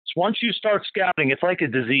Once you start scouting, it's like a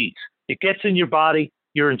disease. It gets in your body.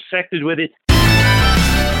 You're infected with it.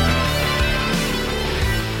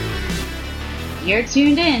 You're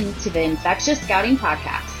tuned in to the Infectious Scouting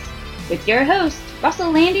Podcast with your hosts,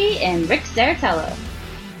 Russell Lande and Rick Serritella.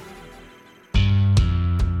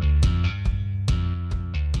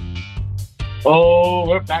 Oh,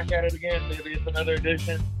 we're back at it again, baby. It's another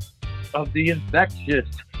edition of the Infectious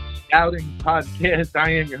Scouting Podcast. I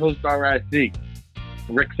am your host, RIC,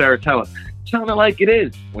 Rick Serritella. Telling it like it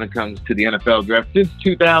is when it comes to the NFL Draft. Since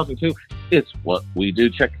 2002, it's what we do.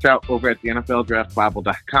 Check us out over at the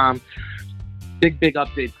NFLDraftBible.com. Big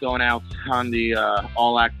updates going out on the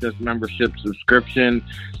all-access membership subscription.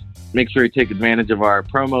 Make sure you take advantage of our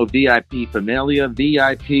promo, VIP Familia,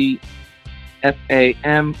 VIP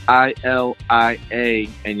FAMILIA,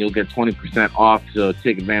 and you'll get 20% off, so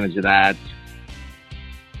take advantage of that.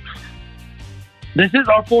 This is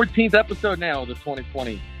our 14th episode now of the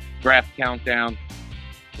 2020 Draft Countdown,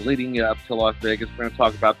 leading you up to Las Vegas. We're going to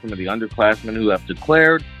talk about some of the underclassmen who have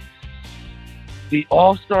declared the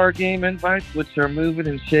All-Star Game invites, which are moving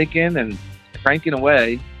and shaking and cranking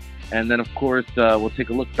away. And then, of course, we'll take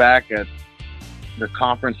a look back at the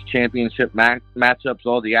conference championship matchups,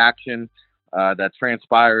 all the action that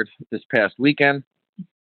transpired this past weekend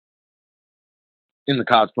in the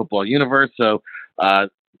college football universe. So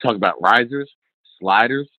talk about risers,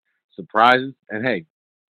 sliders, surprises, and hey,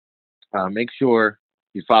 make sure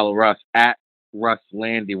you follow Russ at Russ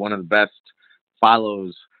Lande, one of the best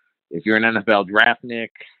follows if you're an NFL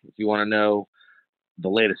draftnik, if you want to know the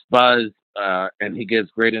latest buzz, and he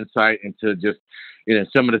gives great insight into just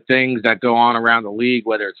some of the things that go on around the league,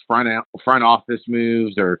 whether it's front office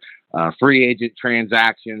moves or free agent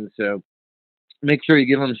transactions. So make sure you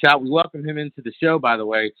give him a shout. We welcome him into the show, by the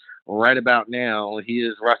way, right about now. He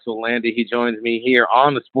is Russell Lande. He joins me here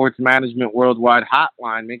on the Sports Management Worldwide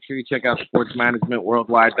hotline. Make sure you check out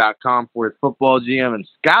sportsmanagementworldwide.com for his football GM and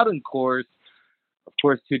scouting course. Of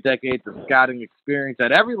course, 2 decades of scouting experience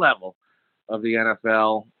at every level of the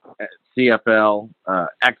NFL, CFL,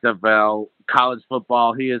 XFL, college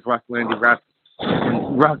football. He is Russ Lande. Russ,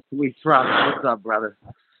 we trust. What's up, brother?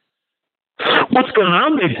 What's going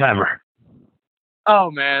on, big timer?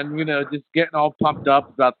 Oh, man, just getting all pumped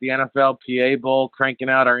up about the NFL PA Bowl, cranking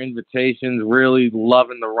out our invitations, really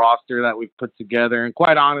loving the roster that we've put together. And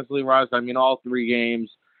quite honestly, Russ, all 3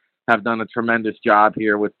 games have done a tremendous job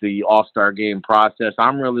here with the All-Star Game process.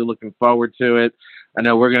 I'm really looking forward to it. I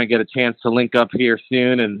know we're going to get a chance to link up here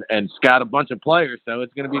soon and scout a bunch of players, so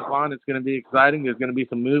it's going to be fun. It's going to be exciting. There's going to be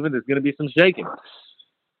some moving. There's going to be some shaking.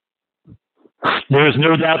 There's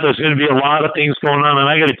no doubt there's going to be a lot of things going on, and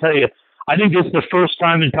I got to tell you, I think this is the first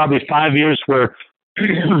time in probably 5 years where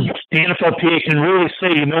the NFLPA can really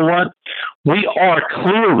say, you know what, we are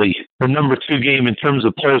clearly the number 2 game in terms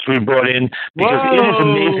of players we brought in, because It is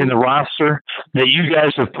amazing the roster that you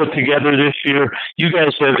guys have put together this year. You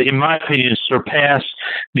guys have, in my opinion, surpassed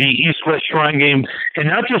the East-West Shrine game, and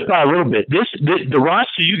not just by a little bit. The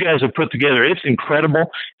roster you guys have put together, it's incredible,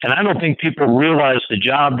 and I don't think people realize the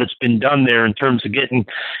job that's been done there in terms of getting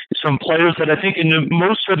some players that I think in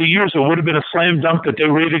most of the years it would have been a slam dunk that they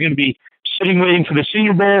were either going to be sitting waiting for the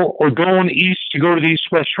Senior Bowl or going east to go to the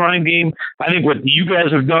East-West Shrine game. I think what you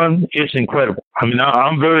guys have done is incredible.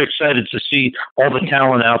 I'm very excited to see all the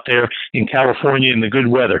talent out there in California in the good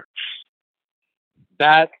weather.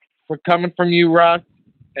 That, for coming from you, Russ,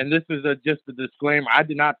 and this is just a disclaimer, I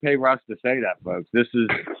did not pay Russ to say that, folks. This is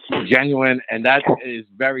genuine, and that is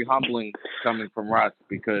very humbling coming from Russ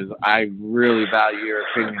because I really value your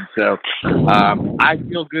opinion. So I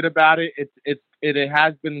feel good about it. It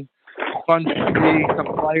has been fun to see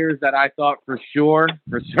some players that I thought for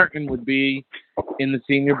certain would be in the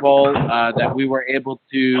Senior Bowl that we were able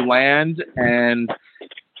to land, and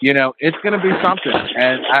it's going to be something.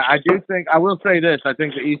 And I do think, I will say this, I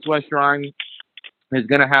think the East-West Shrine is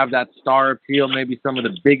going to have that star appeal, maybe some of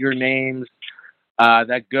the bigger names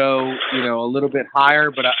that go a little bit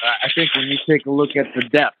higher, but I think when you take a look at the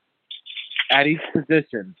depth at each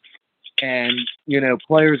position, and,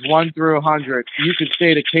 players 1 through 100, you could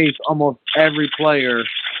state a case almost every player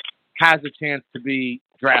has a chance to be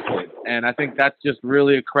drafted. And I think that's just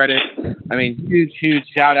really a credit. Huge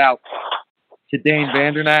shout out to Dane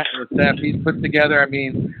Vandernat and the staff he's put together.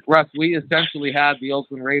 Russ, we essentially had the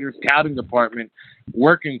Oakland Raiders scouting department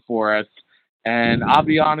working for us. And I'll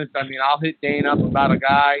be honest, I'll hit Dane up about a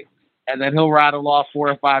guy, and then he'll rattle off 4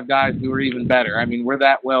 or 5 guys who are even better. We're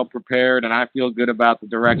that well prepared, and I feel good about the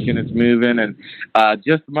direction it's moving. And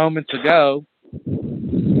just moments ago,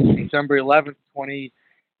 December 11th,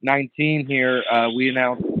 2019 here, we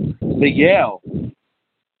announced the Yale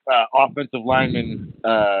offensive lineman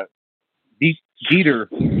Dieter.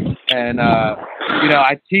 And,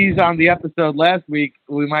 I teased on the episode last week,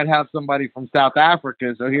 we might have somebody from South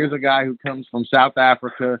Africa. So here's a guy who comes from South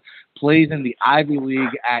Africa, plays in the Ivy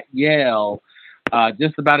League at Yale.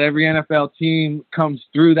 Just about every NFL team comes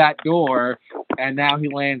through that door, and now he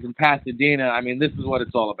lands in Pasadena. I mean, this is what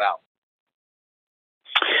it's all about.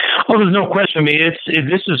 Oh, there's no question. I mean,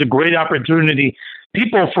 this is a great opportunity.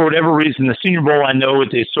 People, for whatever reason, the Senior Bowl, I know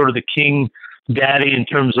it is sort of the king daddy in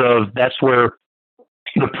terms of that's where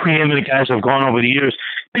the preeminent guys have gone over the years.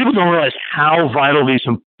 People don't realize how vital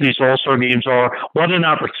these All-Star games are, what an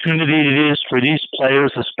opportunity it is for these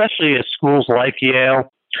players, especially at schools like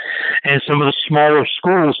Yale and some of the smaller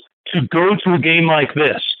schools, to go to a game like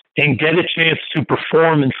this and get a chance to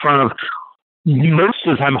perform in front of most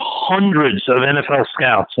of the time hundreds of NFL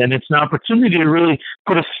scouts. And it's an opportunity to really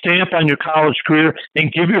put a stamp on your college career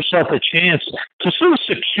and give yourself a chance to sort of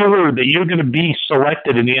secure that you're going to be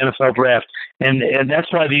selected in the NFL draft. And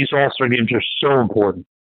that's why these All-Star games are so important.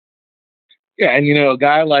 Yeah, and a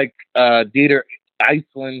guy like Dieter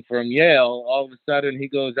Iceland from Yale, all of a sudden he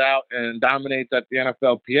goes out and dominates at the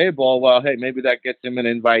NFLPA Bowl. Well, hey, maybe that gets him an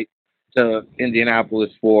invite to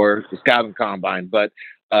Indianapolis for the scouting combine. But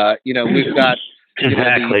we've got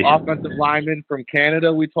the offensive lineman from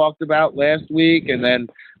Canada we talked about last week, and then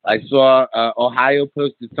I saw Ohio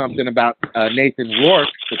posted something about Nathan Rourke,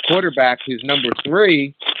 the quarterback, who's number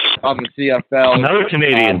 3 on the CFL. Another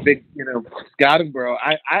Canadian. Big, scouting bro.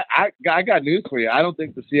 I got news for you. I don't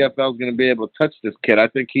think the CFL is going to be able to touch this kid. I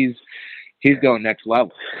think he's going next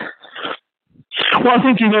level. Well, I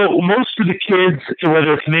think, most of the kids, whether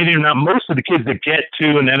they're Canadian or not, most of the kids that get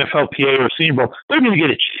to an NFLPA or Senior Bowl, they're going to get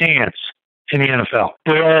a chance in the NFL.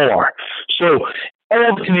 They all are. So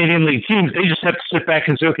all the Canadian League teams, they just have to sit back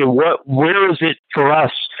and say, okay, where is it for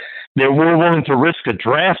us that we're willing to risk a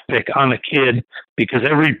draft pick on a kid, because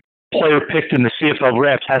every player picked in the CFL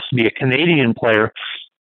draft has to be a Canadian player.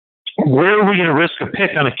 Where are we going to risk a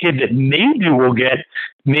pick on a kid that maybe we'll get,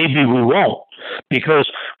 maybe we won't? Because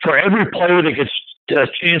for every player that gets a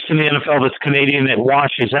chance in the NFL that's Canadian that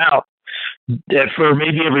washes out, that for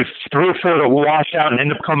maybe every 3 or 4 that will wash out and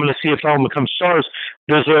end up coming to CFL and become stars,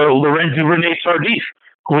 there's a Laurent Duvernay-Tardif,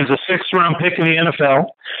 who was a 6th-round pick in the NFL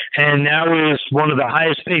and now is one of the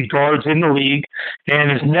highest-paid guards in the league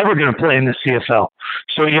and is never going to play in the CFL.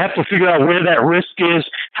 So you have to figure out where that risk is,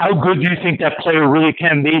 how good do you think that player really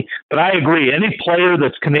can be. But I agree, any player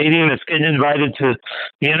that's Canadian that's getting invited to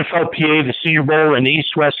the NFLPA, the Senior Bowl, and the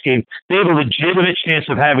East-West game, they have a legitimate chance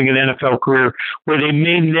of having an NFL career where they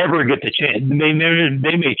may never get the chance. They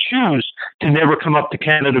may choose to never come up to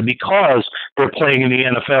Canada because they're playing in the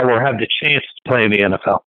NFL or have the chance to play in the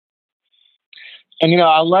NFL. And,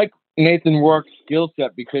 I like Nathan Rourke's skill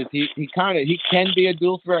set because he can be a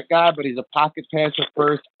dual threat guy, but he's a pocket passer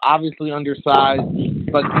first, obviously undersized,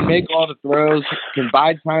 but can make all the throws, can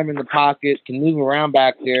bide time in the pocket, can move around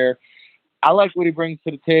back there. I like what he brings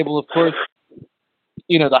to the table. Of course,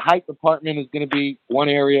 the height department is going to be one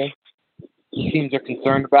area teams are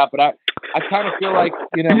concerned about, but I kind of feel like,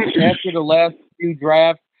 after the last few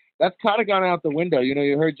drafts, that's kind of gone out the window. You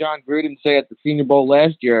heard John Gruden say at the Senior Bowl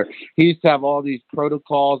last year, he used to have all these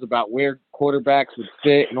protocols about where quarterbacks would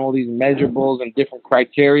fit and all these measurables and different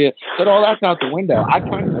criteria. But all that's out the window. I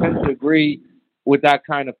kind of tend to agree with that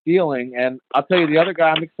kind of feeling. And I'll tell you, the other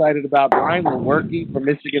guy I'm excited about, Brian Lewerke from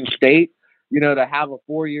Michigan State, to have a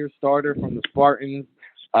 4-year starter from the Spartans,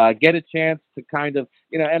 get a chance to kind of,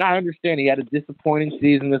 and I understand he had a disappointing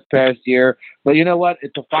season this past year, but you know what?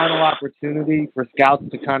 It's a final opportunity for scouts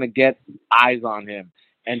to kind of get eyes on him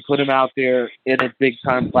and put him out there in a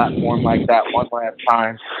big-time platform like that one last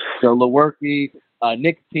time. So Lewerke,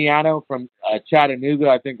 Nick Tiano from Chattanooga,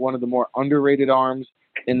 I think one of the more underrated arms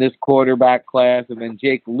in this quarterback class, and then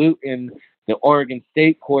Jake Luton, the Oregon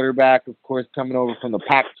State quarterback, of course, coming over from the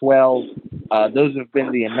Pac-12. Those have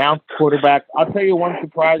been the announced quarterbacks. I'll tell you one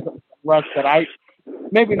surprise, Russ, that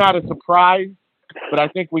maybe not a surprise, but I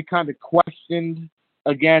think we kind of questioned,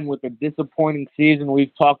 again, with a disappointing season.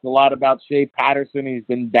 We've talked a lot about Shea Patterson. He's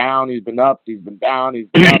been down, he's been up, he's been down, he's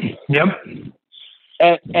been up. Yep.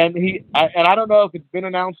 And I don't know if it's been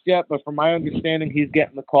announced yet, but from my understanding, he's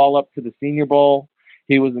getting the call up to the Senior Bowl.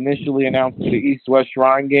 He was initially announced to the East-West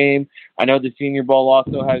Shrine game. I know the Senior Bowl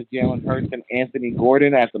also has Jalen Hurts and Anthony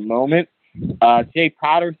Gordon at the moment. Shea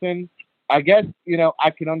Patterson, I guess, I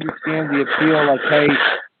can understand the appeal. Like, hey,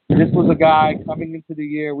 this was a guy coming into the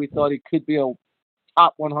year. We thought he could be a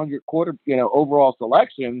top 100 overall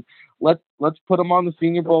selection. Let's put him on the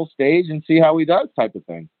Senior Bowl stage and see how he does, type of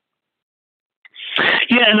thing.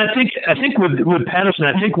 Yeah, and I think with Patterson,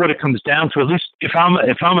 I think what it comes down to, at least if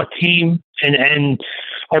I'm a team, and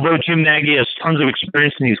although Jim Nagy has tons of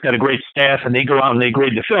experience and he's got a great staff, and they go out and they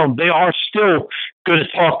grade the film, they are still going to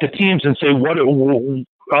talk to teams and say, what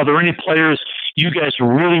are there any players you guys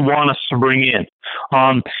really want us to bring in?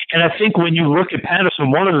 And I think when you look at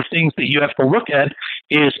Patterson, one of the things that you have to look at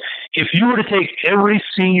is if you were to take every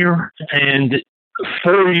senior and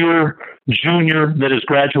 4-year junior that is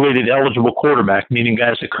graduated eligible quarterback, meaning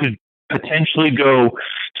guys that could potentially go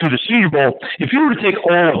to the Senior Bowl, if you were to take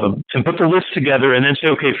all of them and put the list together and then say,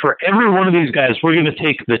 okay, for every one of these guys, we're going to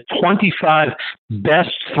take the 25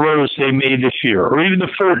 best throws they made this year, or even the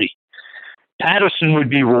 30, Patterson would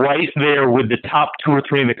be right there with the top 2 or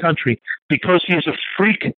 3 in the country because he is a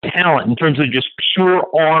freak talent in terms of just pure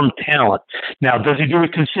arm talent. Now, does he do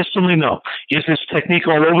it consistently? No. Is his technique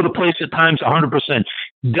all over the place at times? 100%.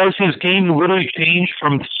 Does his game literally change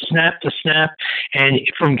from snap to snap and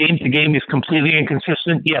from game to game he's completely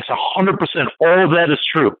inconsistent? Yes, 100%. All of that is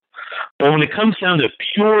true. But when it comes down to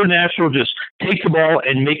pure natural, just take the ball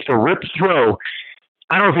and make the rip throw,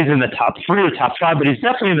 I don't know if he's in the top 3 or top 5, but he's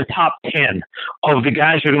definitely in the top 10 of the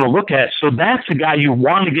guys you're going to look at. So that's the guy you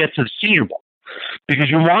want to get to the Senior Bowl because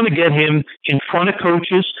you want to get him in front of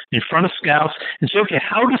coaches, in front of scouts, and say, okay,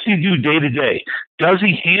 how does he do day to day? Does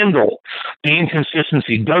he handle the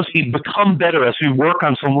inconsistency? Does he become better as we work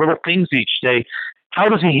on some little things each day? How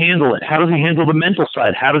does he handle it? How does he handle the mental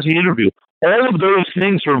side? How does he interview? All of those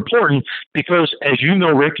things are important because, as you know,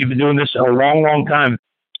 Rick, you've been doing this a long, long time.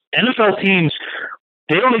 NFL teams,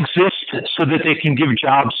 they don't exist so that they can give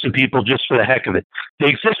jobs to people just for the heck of it. They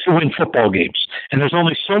exist to win football games. And there's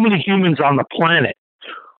only so many humans on the planet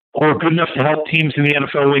who are good enough to help teams in the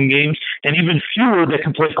NFL win games, and even fewer that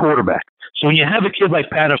can play quarterback. So when you have a kid like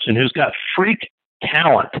Patterson who's got freak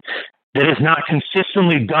talent that has not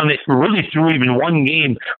consistently done it really through even one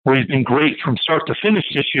game where he's been great from start to finish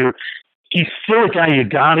this year, he's still a guy you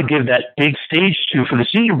got to give that big stage to for the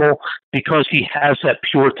Senior Bowl because he has that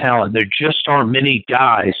pure talent. There just aren't many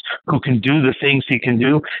guys who can do the things he can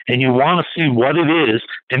do, and you want to see what it is.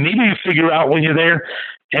 And maybe you figure out when you're there,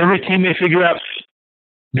 every team may figure out,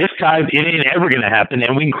 this guy, it ain't ever going to happen,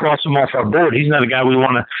 and we can cross him off our board. He's not a guy we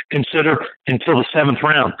want to consider until the 7th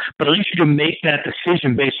round. But at least you can make that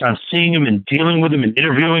decision based on seeing him and dealing with him and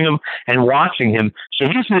interviewing him and watching him. So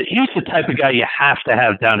he's the type of guy you have to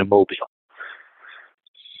have down in Mobile.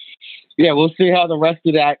 Yeah, we'll see how the rest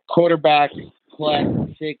of that quarterback class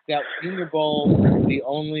shakes out. Senior Bowl is the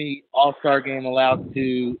only all-star game allowed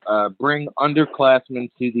to bring underclassmen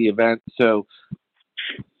to the event. So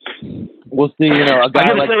we'll see, a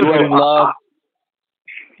guy like Jordan Love.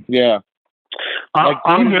 Yeah.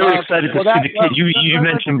 I'm very excited to see the kid you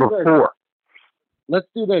mentioned before. Let's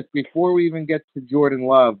do this before we even get to Jordan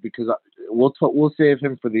Love because we'll save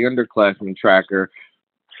him for the underclassmen tracker.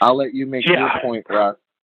 I'll let you make your point, Russ.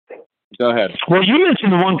 Go ahead. Well, you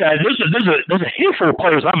mentioned the one guy. There's a handful of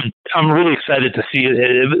players I'm really excited to see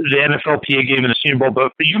the NFLPA game in the Senior Bowl.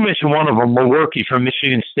 But you mentioned one of them, Milwaukee from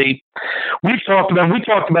Michigan State. We talked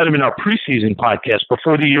about him in our preseason podcast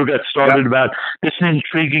before the year got started about this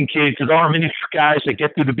intriguing kid because there aren't many guys that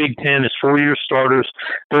get through the Big Ten as 4-year starters.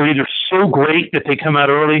 They're either so great that they come out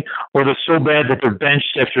early, or they're so bad that they're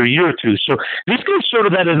benched after a year or two. So this guy's sort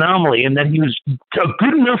of that anomaly in that he was a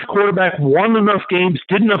good enough quarterback, won enough games,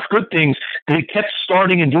 did enough good things that he kept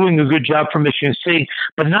starting and doing a good job for Michigan State,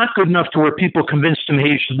 but not good enough to where people convinced him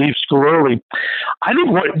he should leave school early. I think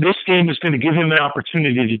what this game is going to give him an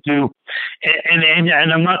opportunity to do, and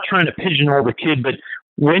I'm not trying to pigeonhole the kid, but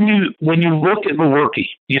when you look at Milwaukee,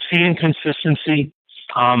 you see inconsistency.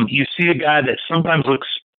 You see a guy that sometimes looks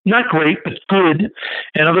not great, but good,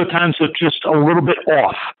 and other times looks just a little bit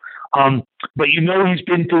off. But he's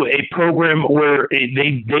been through a program where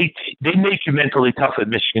they make you mentally tough at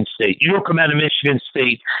Michigan State. You don't come out of Michigan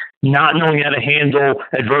State not knowing how to handle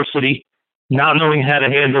adversity, not knowing how to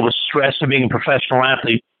handle the stress of being a professional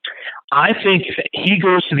athlete. I think if he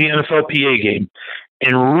goes to the NFLPA game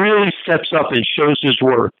and really steps up and shows his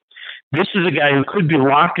worth, this is a guy who could be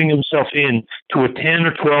locking himself in to a 10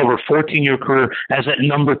 or 12 or 14-year career as that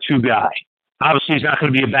number 2 guy. Obviously, he's not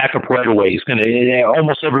going to be a backup right away. He's going to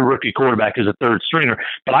almost every rookie quarterback is a third stringer.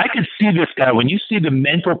 But I could see this guy when you see the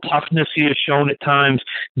mental toughness he has shown at times,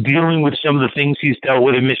 dealing with some of the things he's dealt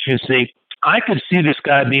with in Michigan State. I could see this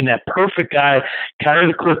guy being that perfect guy, carry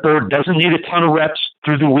the clipboard, doesn't need a ton of reps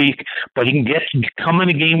through the week, but he can come in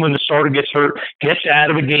a game when the starter gets hurt, gets out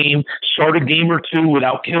of a game, start a game or two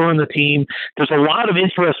without killing the team. There's a lot of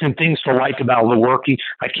interesting things to like about Milwaukee.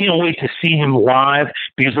 I can't wait to see him live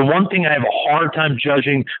because the one thing I have a hard time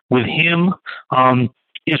judging with him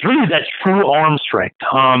is really that true arm strength.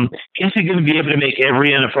 Is he going to be able to make every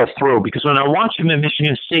NFL throw? Because when I watch him at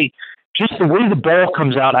Michigan State, just the way the ball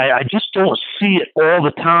comes out, I just don't see it all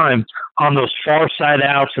the time on those far side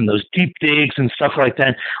outs and those deep digs and stuff like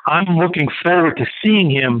that. I'm looking forward to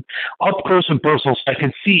seeing him up close and personal so I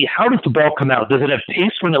can see how does the ball come out. Does it have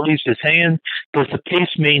pace when it leaves his hand? Does the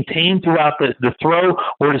pace maintain throughout the throw,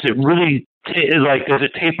 or does it really does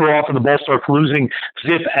it taper off and the ball starts losing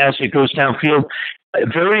zip as it goes downfield? A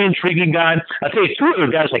very intriguing guy. I'll tell you, two other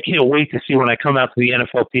guys I can't wait to see when I come out to the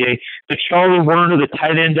NFLPA. The Charlie Werner, the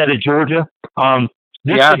tight end out of Georgia.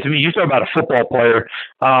 This kid, to me, you talk about a football player.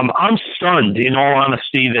 I'm stunned, in all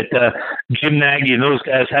honesty, that Jim Nagy and those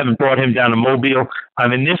guys haven't brought him down to Mobile. I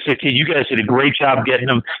mean, this is a kid, you guys did a great job getting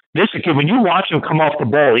him. This is a kid, when you watch him come off the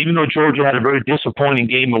ball, even though Georgia had a very disappointing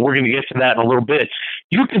game, and we're going to get to that in a little bit,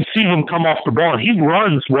 you can see him come off the ball, and he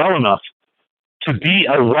runs well enough to be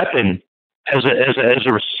a weapon as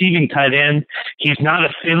a receiving tight end. He's not a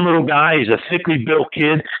thin little guy. He's a thickly built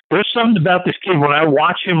kid. There's something about this kid when I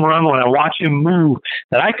watch him run, when I watch him move,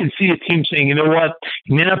 that I can see a team saying, you know what,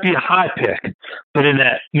 he may not be a high pick, but in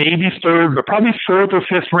that maybe third, but probably fourth or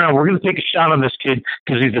fifth round, we're going to take a shot on this kid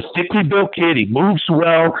because he's a thickly built kid. He moves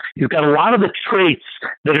well. He's got a lot of the traits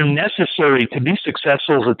that are necessary to be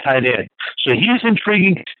successful as a tight end. So he's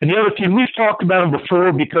intriguing. And the other team, we've talked about him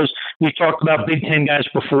before because we talked about Big Ten guys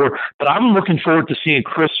before, but I'm looking forward to seeing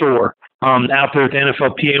Chris Orr out there at the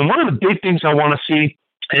NFLPA. And one of the big things I want to see,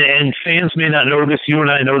 and fans may not know this, you and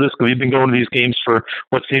I know this because we've been going to these games for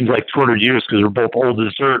what seems like 200 years because we're both old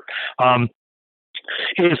as dirt,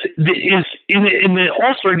 is in the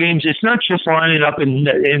All-Star games, it's not just lining up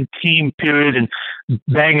in team period and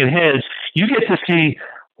banging heads. You get to see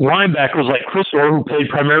linebackers like Chris Orr, who played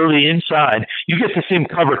primarily inside. You get to see him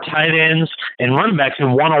cover tight ends and running backs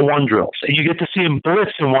in one-on-one drills, and you get to see him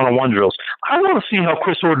blitz in one-on-one drills. I want to see how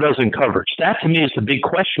Chris Orr does in coverage. That, to me, is the big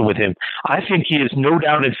question with him. I think he is no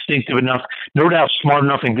doubt instinctive enough, no doubt smart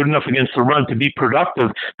enough and good enough against the run to be productive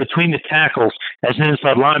between the tackles as an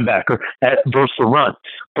inside linebacker versus the run.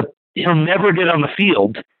 But he'll never get on the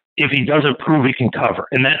field if he doesn't prove he can cover.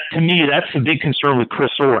 And that, to me, that's the big concern with Chris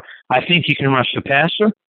Orr. I think he can rush the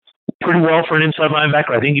passer pretty well for an inside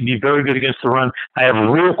linebacker. I think he'd be very good against the run. I have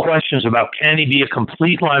real questions about can he be a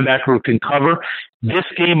complete linebacker who can cover. This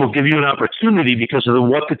game will give you an opportunity because of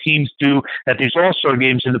what the teams do at these All-Star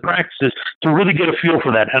games and the practices to really get a feel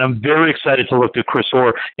for that. And I'm very excited to look at Chris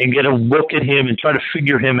Orr and get a look at him and try to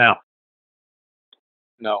figure him out.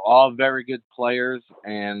 No, all very good players.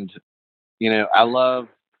 And, I love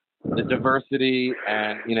the diversity,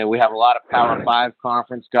 and we have a lot of Power 5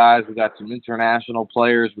 conference guys. We got some international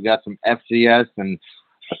players. We got some FCS and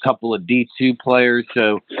a couple of D2 players.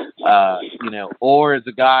 So, Orr is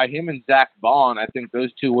a guy. Him and Zach Bond, I think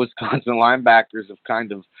those two Wisconsin linebackers have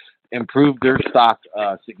kind of improved their stock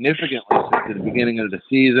significantly since the beginning of the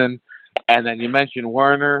season. And then you mentioned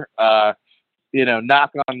Werner.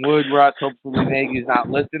 Knock on wood, Russ. Hopefully Nagy's not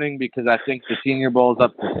listening because I think the Senior Bowl is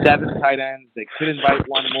up to 7 tight ends. They could invite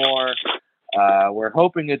one more. We're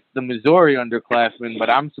hoping it's the Missouri underclassman, but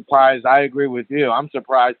I'm surprised. I agree with you. I'm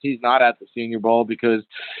surprised he's not at the Senior Bowl because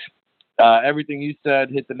everything you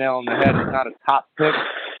said hit the nail on the head. He's not a top pick,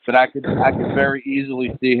 but I could very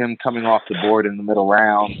easily see him coming off the board in the middle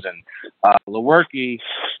rounds. And Lewerke,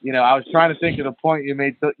 I was trying to think of the point you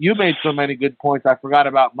made. You made so many good points. I forgot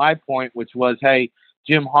about my point, which was, hey,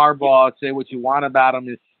 Jim Harbaugh, say what you want about him,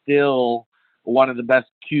 is still one of the best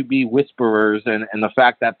QB whisperers. And the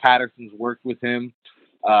fact that Patterson's worked with him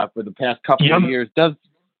for the past couple of years does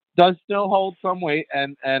still hold some weight.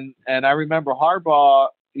 And I remember Harbaugh,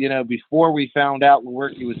 before we found out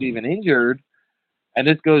Lewerke was even injured, and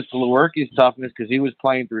this goes to Lewerke's toughness because he was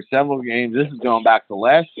playing through several games. This is going back to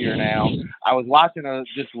last year now. I was watching a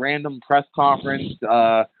just random press conference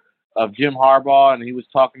of Jim Harbaugh, and he was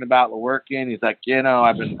talking about Lewerke, and he's like,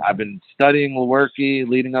 I've been studying Lewerke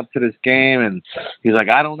leading up to this game, and he's like,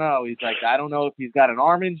 I don't know. He's like, I don't know if he's got an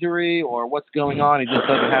arm injury or what's going on. He just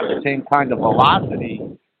doesn't have the same kind of velocity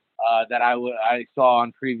that I saw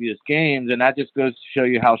on previous games, and that just goes to show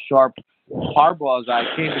you how sharp Harbaugh's eye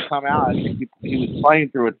came to come out. I think he was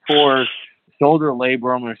playing through a torn shoulder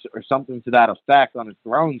labrum or something to that effect on his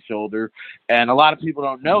throwing shoulder, and a lot of people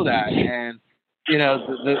don't know that. And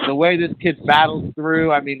the way this kid battles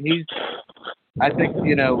through, I think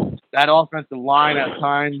that offensive line at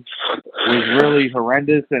times was really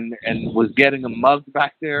horrendous and was getting him mugged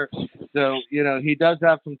back there. So he does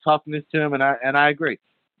have some toughness to him, and I agree.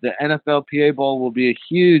 The NFLPA Bowl will be a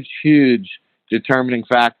huge, huge determining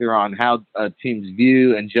factor on how teams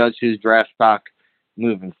view and judge his draft stock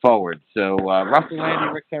moving forward. So, Russell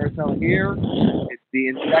Lande, Rick Serritella here. It's the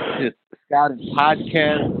Infectious Scouting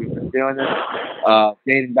Podcast. We've been doing this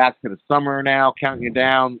dating back to the summer now, counting it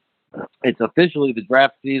down. It's officially the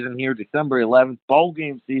draft season here, December 11th. Bowl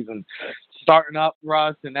game season starting up,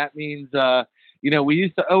 Russ, and that means, we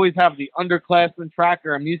used to always have the underclassmen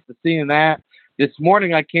tracker. I'm used to seeing that. This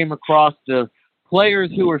morning I came across the players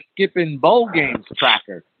who are skipping bowl games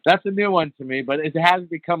tracker. That's a new one to me, but it has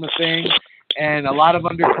become a thing. And a lot of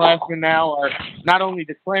underclassmen now are not only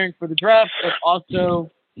declaring for the draft, but also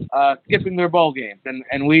skipping their bowl games.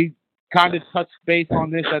 And we kind of touched base on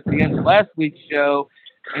this at the end of last week's show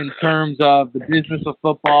in terms of the business of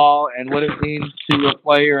football and what it means to a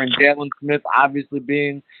player, and Jalen Smith obviously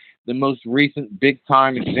being the most recent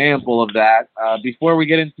big-time example of that. Before we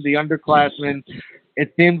get into the underclassmen,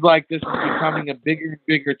 it seems like this is becoming a bigger and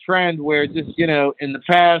bigger trend where just, in the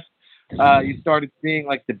past, you started seeing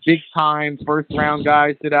like the big-time first-round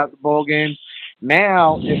guys sit out the bowl games.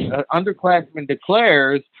 Now, if an underclassman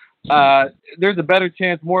declares, there's a better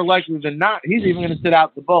chance, more likely than not, he's even going to sit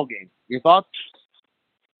out the bowl game. Your thoughts?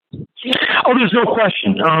 Oh, there's no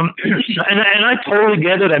question. And I totally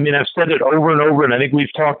get it. I mean, I've said it over and over, and I think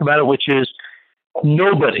we've talked about it, which is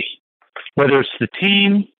nobody, whether it's the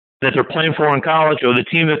team that they're playing for in college or the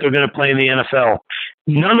team that they're going to play in the NFL,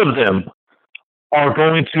 none of them are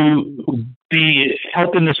going to be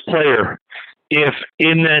helping this player if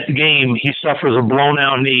in that game he suffers a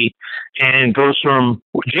blown-out knee and goes from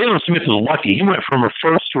 – Jalen Smith was lucky. He went from a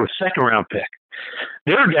first to a second-round pick.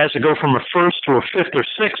 There are guys that go from a first to a fifth or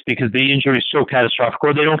sixth because the injury is so catastrophic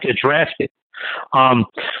or they don't get drafted. And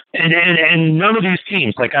none of these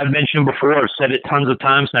teams, like I've mentioned before, I've said it tons of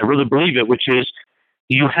times, and I really believe it, which is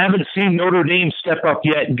you haven't seen Notre Dame step up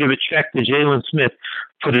yet and give a check to Jalen Smith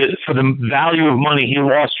for the value of money he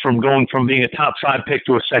lost from going from being a top 5 pick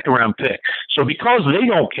to a second-round pick. So because they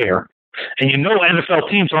don't care, and NFL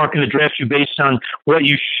teams aren't going to draft you based on what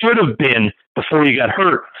you should have been before you got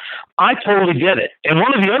hurt, I totally get it. And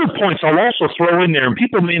one of the other points I'll also throw in there, and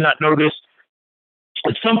people may not know this,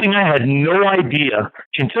 it's something I had no idea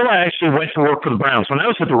until I actually went to work for the Browns. When I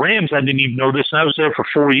was at the Rams, I didn't even know this, and I was there for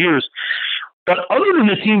 4 years. But other than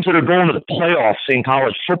the teams that are going to the playoffs in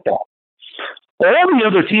college football, all the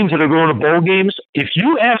other teams that are going to bowl games, if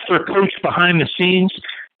you ask their coach behind the scenes,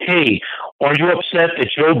 hey, are you upset that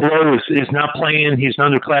Joe Blow is not playing, he's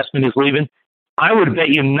an underclassman, is leaving? I would bet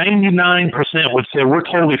you 99% would say we're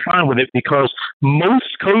totally fine with it, because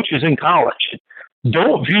most coaches in college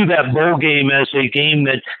don't view that bowl game as a game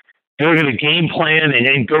that they're going to game plan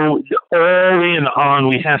and go all in on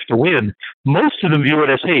we have to win. Most of them view it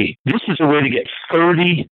as, hey, this is a way to get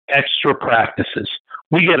 30 extra practices.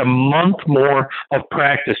 We get a month more of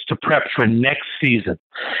practice to prep for next season.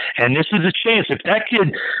 And this is a chance. If that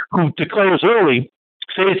kid who declares early,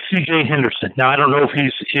 say it's C.J. Henderson. Now, I don't know if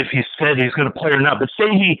he said he's going to play or not, but say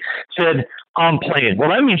he said, I'm playing. Well,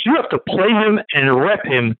 that means you have to play him and rep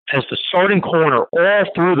him as the starting corner all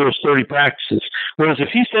through those 30 practices. Whereas if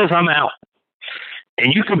he says, I'm out,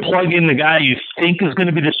 and you can plug in the guy you think is going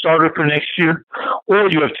to be the starter for next year, or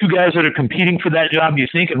you have 2 guys that are competing for that job you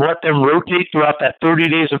think and let them rotate throughout that 30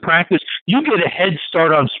 days of practice, you get a head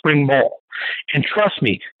start on spring ball. And trust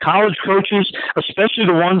me, college coaches, especially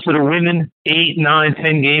the ones that are winning 8, 9,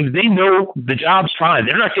 10 games, they know the job's fine.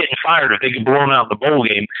 They're not getting fired if they get blown out in the bowl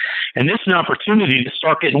game. And this is an opportunity to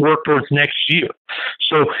start getting work towards next year.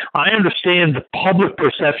 So I understand the public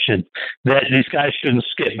perception that these guys shouldn't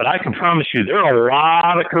skip, but I can promise you there are a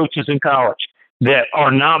lot of coaches in college that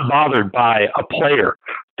are not bothered by a player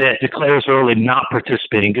that declares early not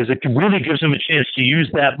participating, because it really gives them a chance to use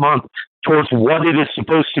that month towards what it is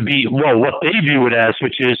supposed to be, well, what they view it as,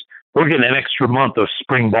 which is we're getting an extra month of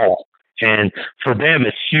spring ball. And for them,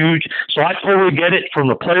 it's huge. So I totally get it from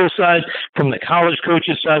the player side, from the college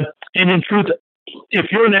coaches side. And in truth,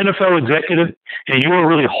 if you're an NFL executive and you're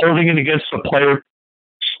really holding it against a player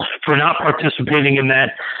for not participating in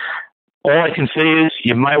that, all I can say is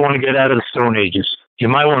you might want to get out of the Stone Ages. You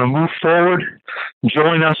might want to move forward,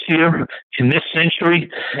 join us here in this century,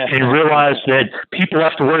 and realize that people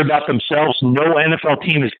have to worry about themselves. No NFL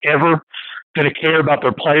team is ever going to care about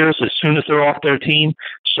their players as soon as they're off their team.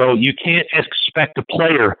 So you can't expect a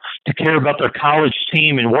player to care about their college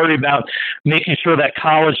team and worry about making sure that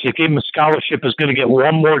college that gave them a scholarship is going to get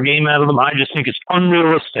one more game out of them. I just think it's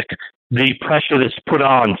unrealistic, the pressure that's put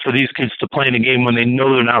on for these kids to play in a game when they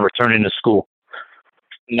know they're not returning to school.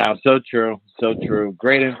 No, so true, so true.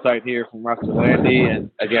 Great insight here from Russell Lande.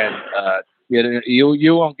 And again,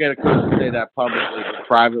 you won't get a coach to say that publicly, but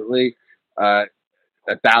privately,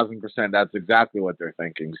 1,000%. That's exactly what they're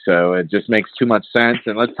thinking. So it just makes too much sense.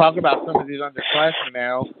 And let's talk about some of these underclassmen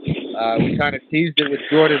now. We kind of teased it with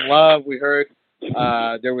Jordan Love. We heard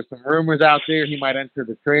there were some rumors out there he might enter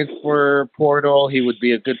the transfer portal. He would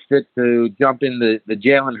be a good fit to jump in the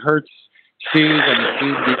Jalen Hurts shoes and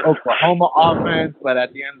see the Oklahoma offense. But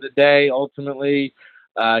at the end of the day, ultimately,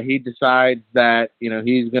 he decides that,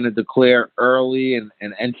 he's going to declare early and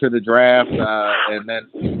enter the draft. And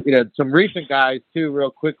then, some recent guys, too, real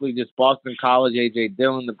quickly, just Boston College, A.J.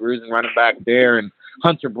 Dillon, the bruising running back there, and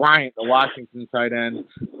Hunter Bryant, the Washington tight end,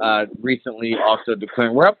 recently also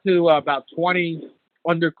declaring. We're up to about 20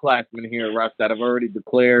 underclassmen here, Russ, that have already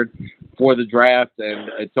declared for the draft, and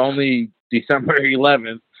it's only December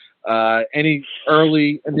 11th. Any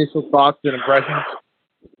early initial thoughts and impressions?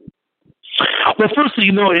 Well, firstly,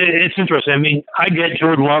 it's interesting. I mean, I get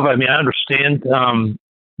Jordan Love. I mean, I understand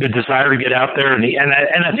the desire to get out there, and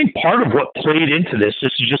I think part of what played into this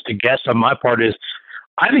is just a guess on my part, is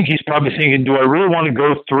I think he's probably thinking, do I really want to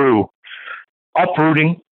go through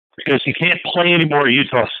uprooting, because he can't play anymore at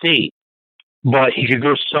Utah State, but he could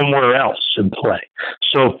go somewhere else and play.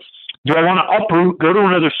 So do I want to uproot, go to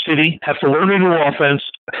another city, have to learn a new offense,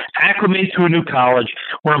 acclimate to a new college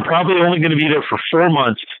where I'm probably only going to be there for 4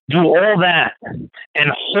 months, do all that,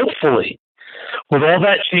 and hopefully with all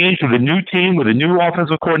that change, with a new team, with a new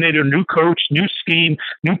offensive coordinator, new coach, new scheme,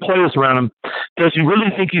 new players around him, does he really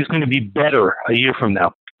think he's going to be better a year from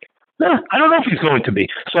now? I don't know if he's going to be.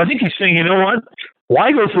 So I think he's saying, you know what?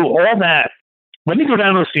 Why go through all that? Let me go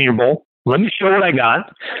down to the Senior Bowl. Let me show what I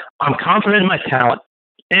got. I'm confident in my talent.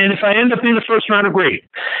 And if I end up being the first rounder, great.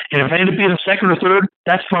 And if I end up being the second or third,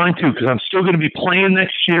 that's fine too, because I'm still going to be playing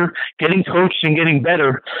next year, getting coached and getting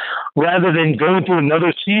better, rather than going through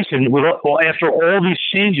another season after all these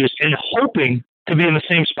changes and hoping to be in the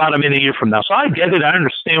same spot I'm in a year from now. So I get it. I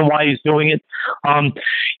understand why he's doing it.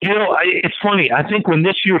 It's funny. I think when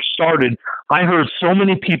this year started, I heard so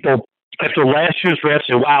many people after last year's draft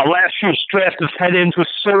say, wow, last year's draft of tight ends was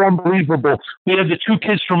so unbelievable. We had the 2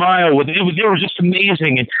 kids from Iowa. They were just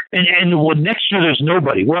amazing. And next year there's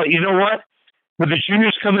nobody. Well, you know what? With the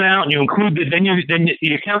juniors coming out and you include then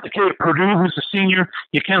you count the kid at Purdue who's a senior,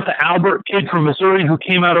 you count the Albert kid from Missouri who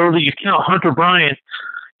came out early, you count Hunter Bryant.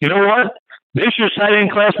 You know what? This year's tight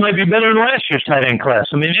end class might be better than last year's tight end class.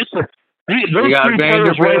 I mean, those 3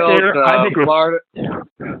 players right there, I think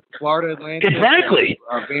Florida Atlantic. Exactly.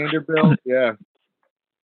 Vanderbilt, yeah.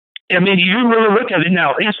 I mean, you really look at it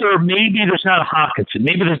now. Maybe there's not a Hockenson.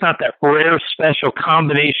 Maybe there's not that rare, special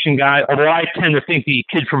combination guy, although I tend to think the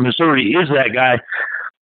kid from Missouri is that guy.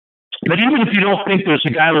 But even if you don't think there's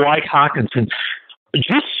a guy like Hockenson,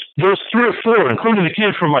 just those 3 or 4, including the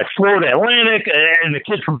kid from Florida Atlantic and the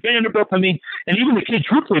kid from Vanderbilt. I mean, and even the kid,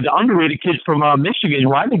 truthfully, the underrated kid from Michigan,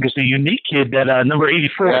 who I think is a unique kid, that number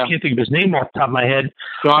 84. Yeah. I can't think of his name off the top of my head.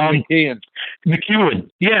 John McEwen.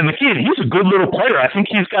 Yeah, McEwen. He's a good little player. I think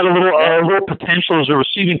he's got a little potential as a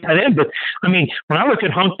receiving tight end. But I mean, when I look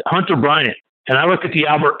at Hunter Bryant and I look at the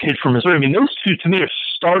Albert kid from Missouri, I mean, those 2 to me are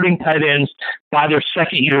starting tight ends by their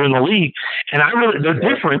second year in the league. And they're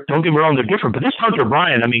different. Don't get me wrong, they're different. But this Hunter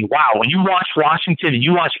Bryant, I mean, wow, when you watch Washington and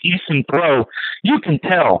you watch Eason throw, you can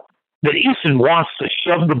tell that Eason wants to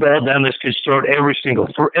shove the ball down this kid's throat every single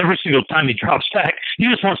time he drops back. He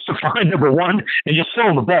just wants to find number 1 and just throw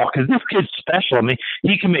him the ball, because this kid's special. I mean,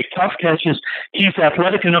 he can make tough catches. He's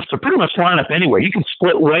athletic enough to pretty much line up anywhere. He can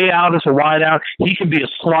split way out as a wide out. He can be a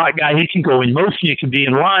slot guy. He can go in motion. He can be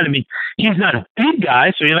in line. I mean, he's not a big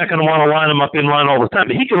guy, so you're not going to want to line him up in line all the time.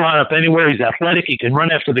 But he can line up anywhere. He's athletic. He can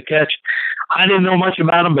run after the catch. I didn't know much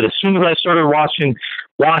about him, but as soon as I started watching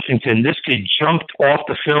Washington, this kid jumped off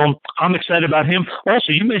the film. I'm excited about him.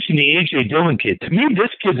 Also, you mentioned the A.J. Dillon kid. To me,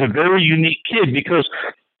 this kid's a very unique kid because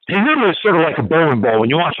he's literally sort of like a bowling ball when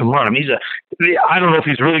you watch him run. I mean, I don't know if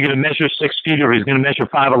he's really going to measure 6 feet or he's going to measure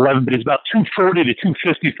 5'11", but he's about 240 to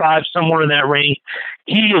 255, somewhere in that range.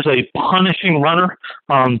 He is a punishing runner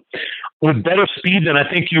with better speed than I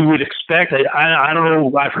think you would expect. I don't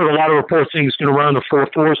know. I've heard a lot of reports saying he's going to run in the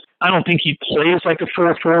 4.4s. I don't think he plays like a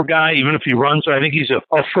 4.4 guy, even if he runs. I think he's a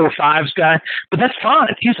 4.5s guy, but that's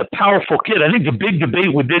fine. He's a powerful kid. I think the big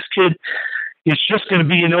debate with this kid, it's just going to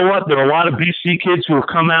be, you know what, there are a lot of BC kids who have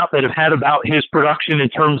come out that have had about his production in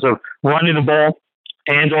terms of running the ball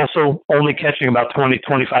and also only catching about 20,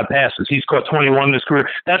 25 passes. He's caught 21 in his career.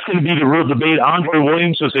 That's going to be the real debate. Andre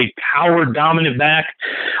Williams was a power dominant back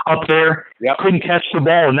up there. Yep. Couldn't catch the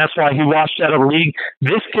ball, and that's why he washed out of the league.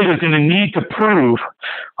 This kid is going to need to prove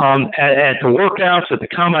at the workouts, at the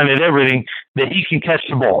combine, at everything, that he can catch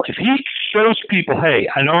the ball. If he shows people, hey,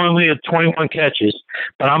 I know I only had 21 catches,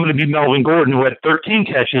 but I'm going to be Melvin Gordon, who had 13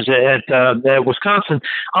 catches at Wisconsin.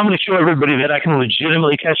 I'm going to show everybody that I can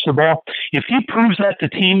legitimately catch the ball. If he proves that to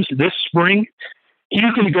teams this spring,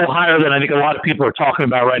 he's going to go higher than I think a lot of people are talking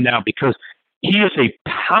about right now, because he is a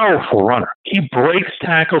powerful runner. He breaks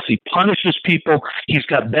tackles. He punishes people. He's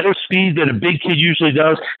got better speed than a big kid usually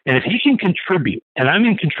does. And if he can contribute, and I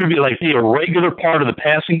mean contribute like be a regular part of the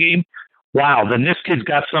passing game, wow, then this kid's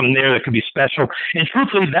got something there that could be special. And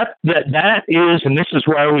truthfully, that is, and this is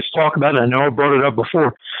where I always talk about it, I know I brought it up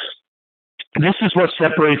before, this is what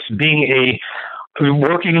separates being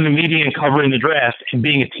working in the media and covering the draft and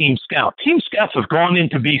being a team scout. Team scouts have gone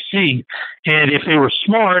into BC, and if they were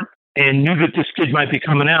smart and knew that this kid might be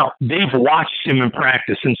coming out, they've watched him in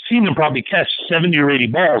practice and seen him probably catch 70 or 80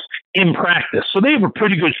 balls in practice. So they have a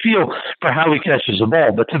pretty good feel for how he catches the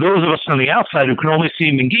ball. But to those of us on the outside who can only see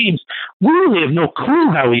him in games, we really have no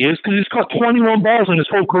clue how he is, because he's caught 21 balls in his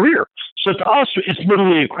whole career. So to us, it's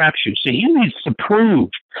literally a crapshoot. So he needs to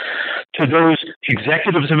prove to those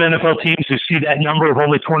executives of NFL teams who see that number of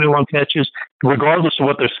only 21 catches, regardless of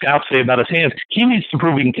what their scouts say about his hands, he needs to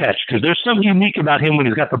prove he can catch, because there's something unique about him when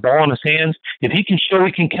he's got the ball in his hands. If he can show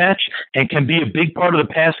he can catch and can be a big part of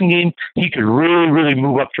the passing game, he could really, really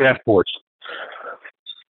move up draft boards.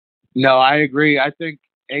 No, I agree. I think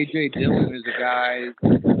A.J. Dillon is a guy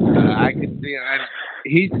I can see, and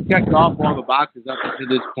he's checked off all the boxes up to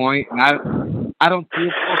this point. And I don't see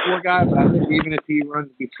a 4.4 guy, but I think even if he runs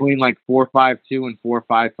between like 4.52 and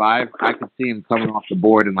 4.55, I could see him coming off the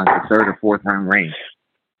board in like the third or fourth round range.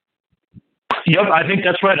 Yep, I think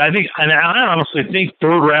that's right. I honestly think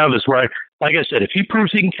third round is right. Like I said, if he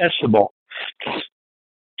proves he can catch the ball,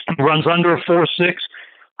 runs under a 4.6,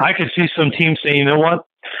 I could see some teams saying, you know what?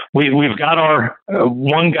 We've got our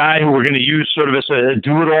one guy who we're going to use sort of as a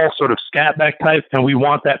do-it-all sort of scat back type, and we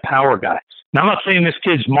want that power guy. Now, I'm not saying this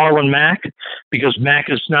kid's Marlon Mack, because Mack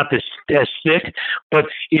is not as thick, but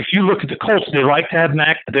if you look at the Colts, they like to have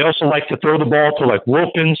Mack, but they also like to throw the ball to like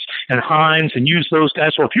Wilkins and Hines and use those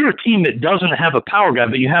guys. So if you're a team that doesn't have a power guy,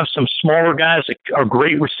 but you have some smaller guys that are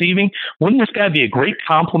great receiving, wouldn't this guy be a great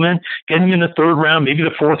compliment? Get him in the third round, maybe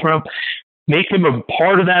the fourth round. Make him a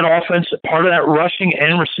part of that offense, part of that rushing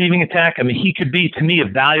and receiving attack. I mean, he could be, to me, a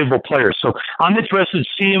valuable player. So I'm interested to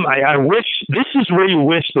see him. I wish, this is where you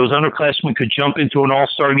wish those underclassmen could jump into an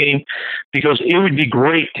all-star game, because it would be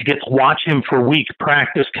great to get to watch him for a week,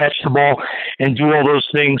 practice, catch the ball, and do all those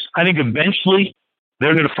things. I think eventually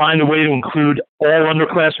they're going to find a way to include all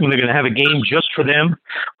underclassmen. They're going to have a game just for them.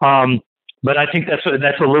 But I think that's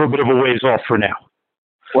a little bit of a ways off for now.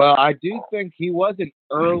 Well, I do think he was an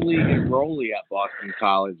early enrollee at Boston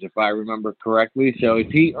College, if I remember correctly. So if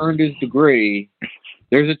he earned his degree,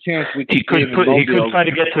 there's a chance we could see him in Mobile. He could try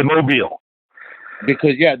to get to Mobile.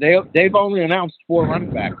 Because, yeah, they've only announced 4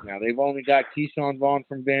 running backs now. They've only got Keyshawn Vaughn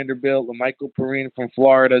from Vanderbilt, LaMichael Perine from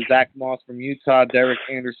Florida, Zach Moss from Utah, Derek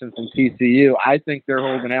Anderson from TCU. I think they're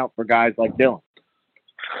holding out for guys like Dillon.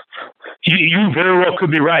 You very well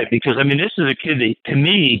could be right, because, I mean, this is a kid that, to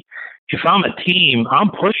me, if I'm a team,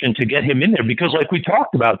 I'm pushing to get him in there, because like we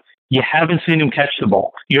talked about, you haven't seen him catch the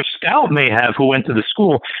ball. Your scout may have, who went to the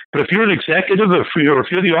school, but if you're an executive or if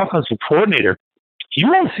you're the offensive coordinator, you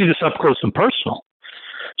want to see this up close and personal.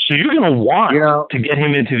 So you're going to want to get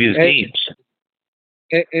him into these games.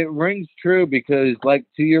 It rings true, because, like,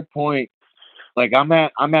 to your point, like I'm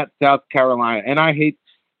at South Carolina, and I hate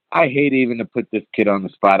even to put this kid on the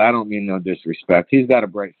spot. I don't mean no disrespect. He's got a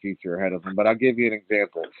bright future ahead of him, but I'll give you an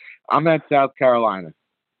example. I'm at South Carolina.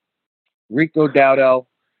 Rico Dowdell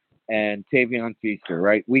and Tavion Feaster,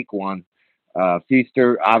 right? Week 1.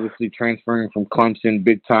 Feaster obviously transferring from Clemson,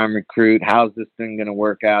 big-time recruit. How's this thing going to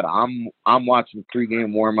work out? I'm watching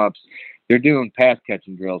pregame warm-ups. They're doing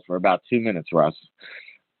pass-catching drills for about 2 minutes, Russ.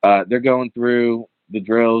 They're going through the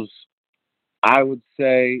drills, I would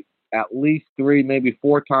say, at least 3, maybe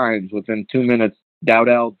 4 times within 2 minutes.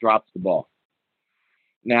 Dowdell drops the ball.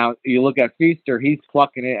 Now, you look at Feaster, he's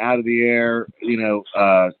plucking it out of the air,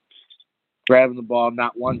 grabbing the ball,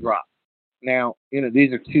 not one drop. Now,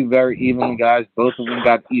 these are 2 very even guys. Both of them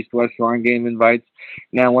got East-West Shrine Game invites.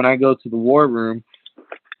 Now, when I go to the war room,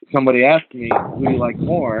 somebody asked me, who do you like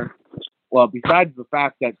more? Well, besides the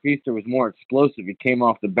fact that Feaster was more explosive, he came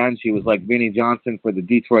off the bench. He was like Vinnie Johnson for the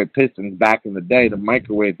Detroit Pistons back in the day, the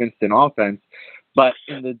microwave instant offense. But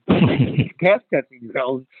in the pass-catching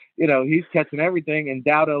drills, he's catching everything, and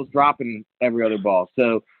Dowdell's dropping every other ball.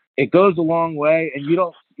 So it goes a long way, and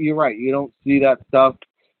you're right, you don't see that stuff.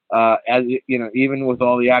 Even with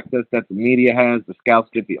all the access that the media has, the scouts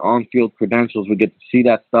get the on-field credentials, we get to see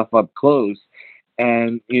that stuff up close.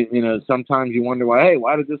 And, sometimes you wonder,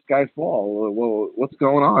 why did this guy fall? Well, what's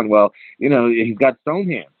going on? Well, he's got stone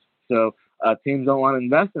hands. So teams don't want to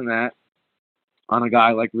invest in that on a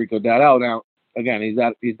guy like Rico Dowdell. Now, again, he's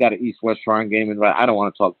got an East-West Shrine game, and I don't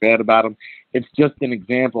want to talk bad about him. It's just an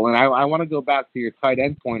example. And I want to go back to your tight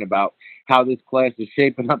end point about how this class is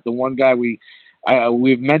shaping up. The one guy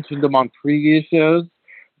we've mentioned him on previous shows,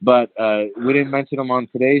 but we didn't mention him on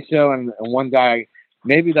today's show. And one guy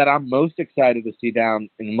maybe that I'm most excited to see down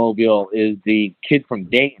in Mobile is the kid from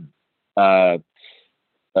Dayton.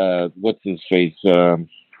 What's his face?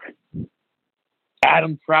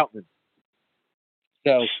 Adam Troutman.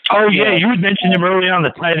 So. You had mentioned him early on, the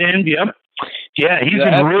tight end. Yep. Yeah, he's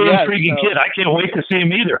a really intriguing kid. I can't wait to see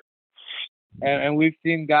him either. And we've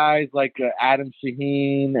seen guys like Adam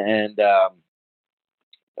Shaheen and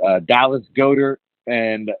Dallas Goedert,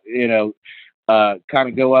 and kind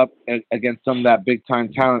of go up against some of that big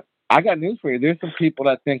time talent. I got news for you. There's some people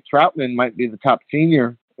that think Troutman might be the top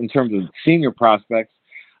senior in terms of senior prospects.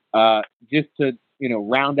 Just to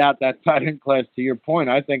round out that tight end class. To your point,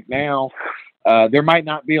 I think now there might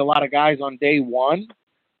not be a lot of guys on day one,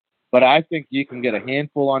 but I think you can get a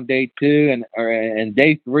handful on day two, and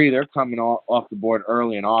day three they're coming off the board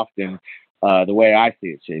early and often. The way I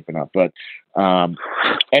see it shaping up. But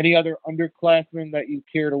any other underclassmen that you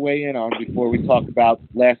care to weigh in on before we talk about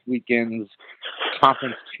last weekend's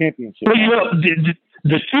conference championship? Well,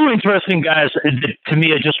 the two interesting guys that, to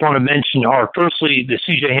me, I just want to mention are, firstly, the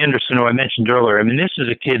C.J. Henderson, who I mentioned earlier. I mean, this is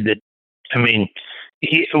a kid that,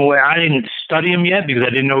 I didn't study him yet because I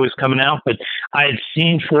didn't know he was coming out, but I had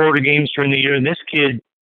seen Florida games during the year, and this kid,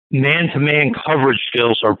 man-to-man coverage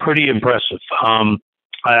skills are pretty impressive. I'm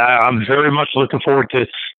very much looking forward to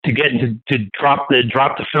getting to drop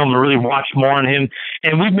the film and really watch more on him.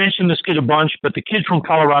 And we've mentioned this kid a bunch, but the kid from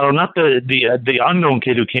Colorado, not the unknown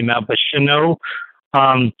kid who came out, but Chanot,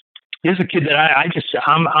 is a kid that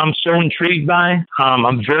I'm so intrigued by.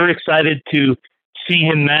 I'm very excited to see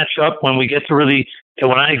him match up when I get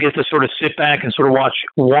to sort of sit back and sort of watch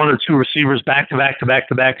one or two receivers back to back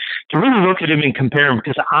to really look at him and compare him,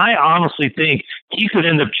 because I honestly think he could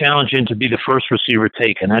end up challenging to be the first receiver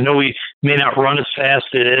taken. I know he may not run as fast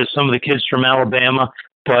as some of the kids from Alabama,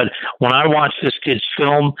 but when I watch this kid's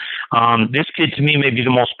film, this kid to me may be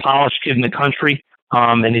the most polished kid in the country.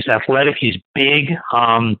 And he's athletic. He's big.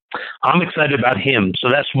 I'm excited about him. So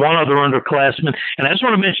that's one other underclassman. And I just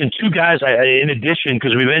want to mention two guys in addition,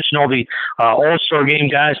 because we mentioned all the All-Star game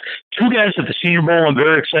guys. Two guys at the Senior Bowl I'm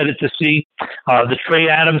very excited to see. The Trey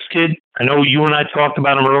Adams kid. I know you and I talked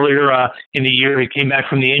about him earlier in the year. He came back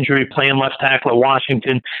from the injury playing left tackle at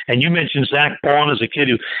Washington. And you mentioned Zach Bond as a kid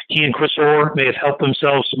who he and Chris Orr may have helped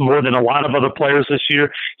themselves more than a lot of other players this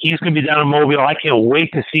year. He's going to be down in Mobile. I can't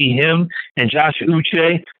wait to see him and Josh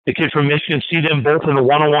Uche, the kid from Michigan, see them both in the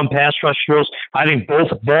one-on-one pass rush drills. I think both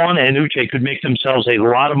Bond and Uche could make themselves a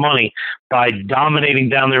lot of money by dominating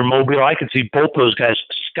down there in Mobile. I could see both those guys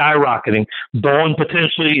skyrocketing. Bond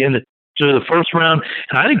potentially to the first round,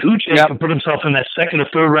 and I think Uche can put himself in that second or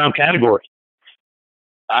third round category.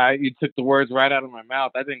 You took the words right out of my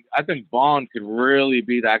mouth. I think Bond could really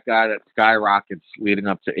be that guy that skyrockets leading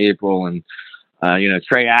up to April. And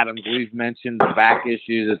Trey Adams, we've mentioned the back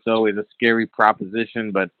issues. It's always a scary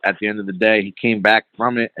proposition, but at the end of the day, he came back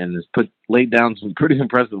from it and has laid down some pretty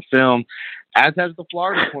impressive film. As has the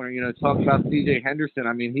Florida corner, talk about C.J. Henderson.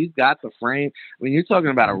 I mean, he's got the frame. I mean, you're talking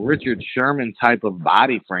about a Richard Sherman type of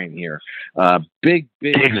body frame here. Big.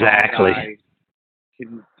 Exactly.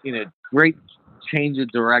 Guy, great change of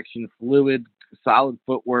direction, fluid, solid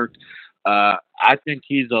footwork. I think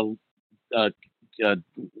he's a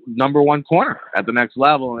number one corner at the next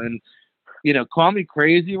level. And, call me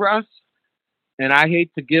crazy, Russ, and I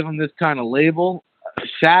hate to give him this kind of label.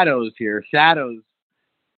 Shadows.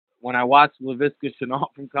 When I watch Laviska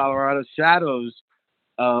Shenault from Colorado, shadows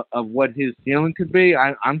of what his ceiling could be,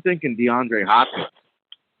 I'm thinking DeAndre Hopkins.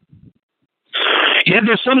 Yeah,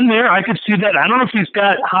 there's something there. I could see that. I don't know if he's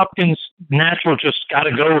got Hopkins' natural just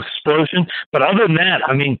got-to-go explosion, but other than that,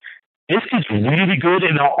 I mean, this kid's really good,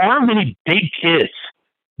 and there aren't many big kids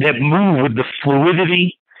that move with the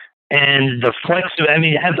fluidity and the flexibility. I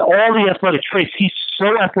mean, has all the athletic traits. He's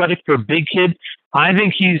so athletic for a big kid. I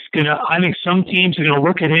think some teams are gonna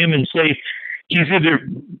look at him and say he's either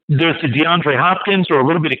there's the DeAndre Hopkins or a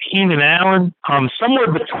little bit of Keenan Allen.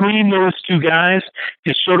 Somewhere between those two guys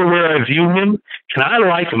is sort of where I view him. And I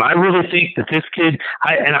like him. I really think that this kid,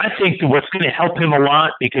 I think that what's going to help him a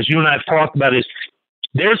lot, because you and I have talked about, is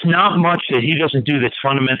there's not much that he doesn't do that's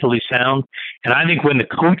fundamentally sound. And I think when the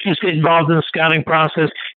coaches get involved in the scouting process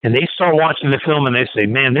and they start watching the film and they say,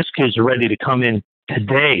 man, this kid's ready to come in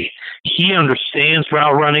today. He understands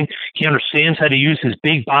route running. He understands how to use his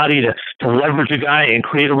big body to leverage a guy and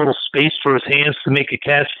create a little space for his hands to make a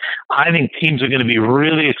catch. I think teams are going to be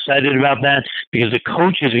really excited about that because the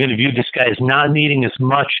coaches are going to view this guy as not needing as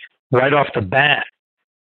much right off the bat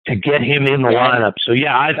to get him in the lineup. So,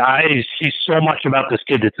 yeah, I see so much about this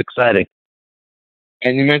kid that's exciting.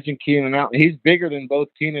 And you mentioned Keenan Allen. He's bigger than both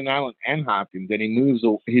Keenan Allen and Hopkins, and he moves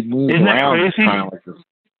Isn't around. That crazy? Kind of like this.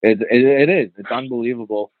 It is. It's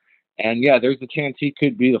unbelievable. And, yeah, there's a chance he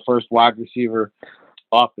could be the first wide receiver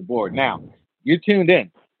off the board. Now, you tuned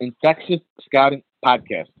in. Infectious Scouting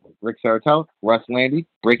Podcast. Rick Serritella, Russ Lande,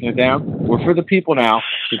 breaking it down. We're for the people now.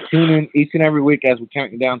 So tune in each and every week as we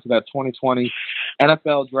count you down to that 2020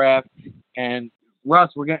 NFL Draft. And,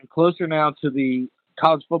 Russ, we're getting closer now to the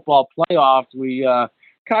college football playoffs. We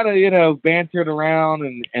kind of, bantered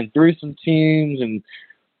around and threw some teams and,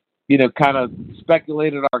 kind of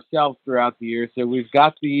speculated ourselves throughout the year. So we've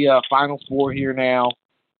got the Final Four here now.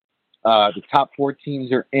 The top 4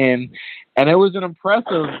 teams are in. And it was an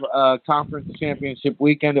impressive conference championship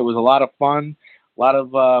weekend. It was a lot of fun, a lot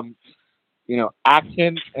of,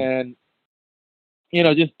 action. And,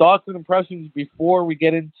 just thoughts and impressions before we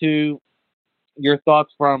get into your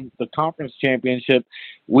thoughts from the conference championship.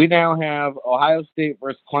 We now have Ohio State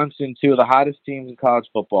versus Clemson, 2 of the hottest teams in college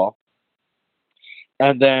football.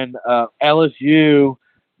 And then LSU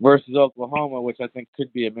versus Oklahoma, which I think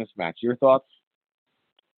could be a mismatch. Your thoughts?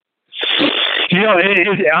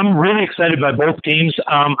 I'm really excited by both teams.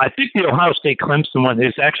 I think the Ohio State-Clemson one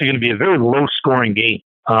is actually going to be a very low-scoring game.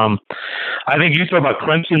 I think you talk about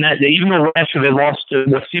Clemson, that even though last year they lost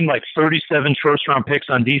what seemed like 37 first-round picks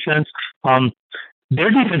on defense, their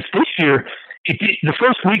defense this year, the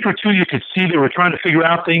first week or two, you could see they were trying to figure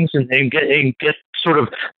out things and get sort of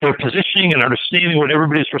their positioning and understanding what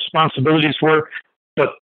everybody's responsibilities were. But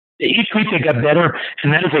each week they got better,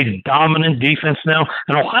 and that is a dominant defense now.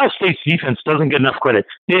 And Ohio State's defense doesn't get enough credit.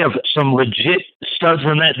 They have some legit studs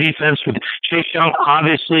on that defense with Chase Young,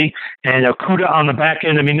 obviously, and Okuda on the back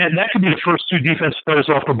end. I mean, that could be the first 2 defense players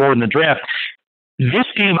off the board in the draft. This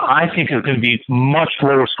game, I think, is going to be much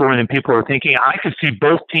lower scoring than people are thinking. I could see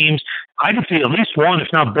both teams. I could see at least one, if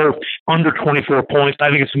not both, under 24 points.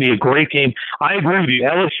 I think it's going to be a great game. I agree with you.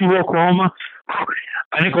 LSU, Oklahoma,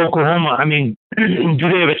 I think Oklahoma, do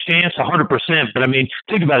they have a chance? 100%. But,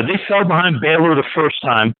 think about it. They fell behind Baylor the first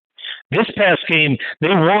time. This past game, they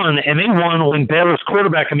won, and they won when Baylor's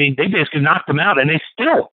quarterback, they basically knocked them out, and they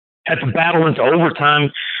still had to battle into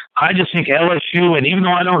overtime. I just think LSU, and even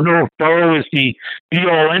though I don't know if Burrow is the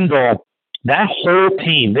be-all, end-all, that whole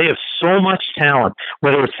team, they have so much talent,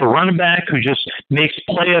 whether it's the running back who just makes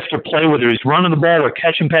play after play, whether he's running the ball or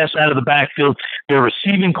catching pass out of the backfield, their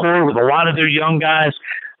receiving core with a lot of their young guys.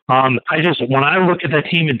 When I look at that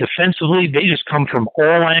team and defensively, they just come from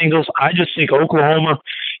all angles. I just think Oklahoma,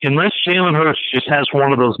 unless Jalen Hurts just has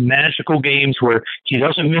one of those magical games where he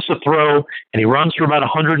doesn't miss a throw and he runs for about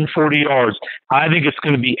 140 yards, I think it's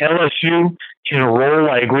going to be LSU in a roll.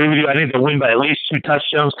 I agree with you. I think they'll win by at least 2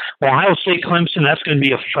 touchdowns. Ohio State Clemson, that's going to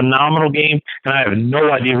be a phenomenal game, and I have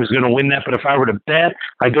no idea who's going to win that. But if I were to bet,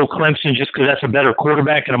 I'd go Clemson just because that's a better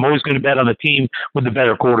quarterback, and I'm always going to bet on the team with the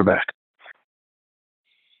better quarterback.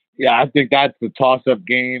 Yeah, I think that's the toss-up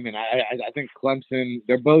game, and I think Clemson,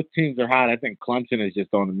 both teams are hot. I think Clemson is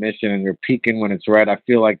just on a mission, and they're peaking when it's right. I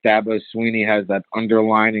feel like Dabo Swinney has that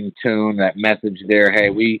underlining tone, that message there.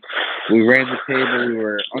 Hey, we ran the table. We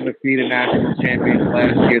were undefeated national champions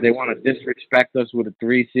last year. They want to disrespect us with a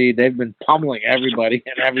 3 seed. They've been pummeling everybody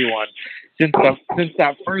and everyone since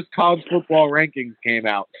that first college football rankings came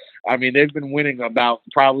out. They've been winning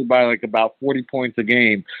probably by about 40 points a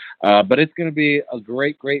game. But it's going to be a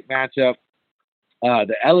great, great matchup.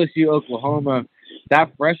 The LSU Oklahoma,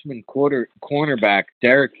 that freshman cornerback,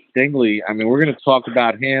 Derek Stingley, we're going to talk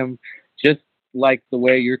about him just like the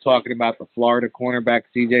way you're talking about the Florida cornerback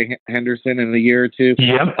C.J. Henderson in a year or two.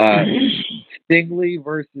 Yep. Stingley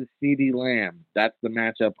versus CeeDee Lamb. That's the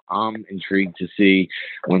matchup I'm intrigued to see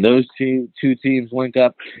when those two teams link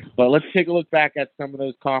up. But let's take a look back at some of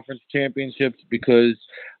those conference championships because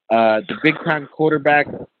the big-time quarterback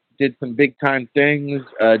did some big-time things.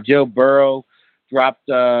 Joe Burrow dropped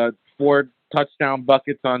 4 touchdown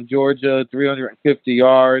buckets on Georgia, 350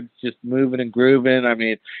 yards, just moving and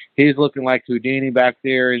grooving. He's looking like Houdini back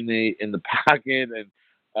there in the pocket.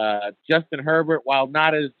 And Justin Herbert, while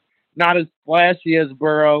not as flashy as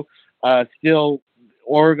Burrow, still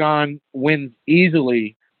Oregon wins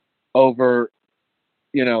easily over,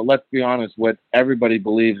 let's be honest, what everybody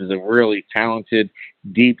believes is a really talented,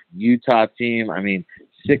 deep Utah team.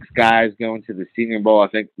 6 guys going to the Senior Bowl. I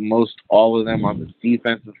think most all of them on the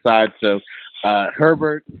defensive side. So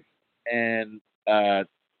Herbert and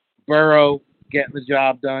Burrow getting the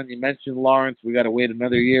job done. You mentioned Lawrence. We got to wait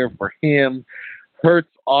another year for him.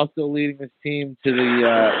 Hurts also leading his team to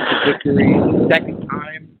the victory, second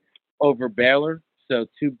time over Baylor. So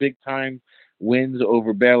 2 big-time wins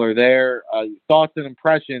over Baylor there. Thoughts and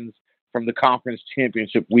impressions from the conference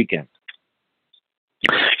championship weekend?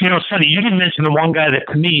 You know, Sonny, you didn't mention the one guy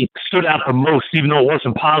that to me stood out the most, even though it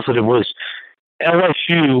wasn't positive, was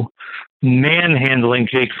LSU manhandling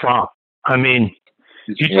Jake Fromm. I mean,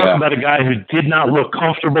 you talk about a guy who did not look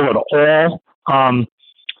comfortable at all.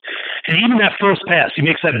 And even that first pass, he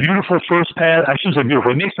makes that beautiful first pass. I shouldn't say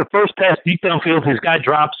beautiful. He makes the first pass deep downfield. His guy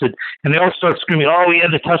drops it, and they all start screaming, "Oh, he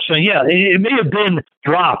had the touchdown." Yeah, it may have been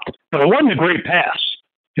dropped, but it wasn't a great pass.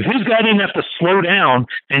 If his guy didn't have to slow down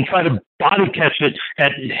and try to body catch it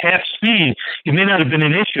at half speed, it may not have been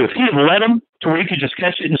an issue. If he had let him to where he could just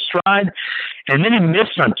catch it in stride, and then he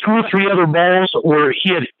missed on 2 or 3 other balls where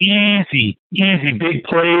he had easy big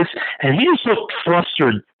plays, and he just looked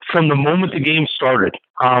flustered from the moment the game started.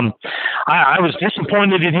 I was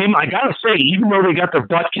disappointed in him. I got to say, even though they got their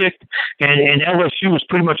butt kicked and LSU was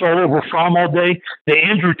pretty much all over Fromm all day, the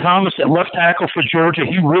Andrew Thomas at left tackle for Georgia,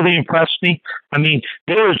 he really impressed me. I mean,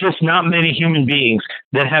 there are just not many human beings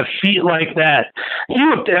that have feet like that. He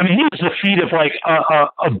was the feet of like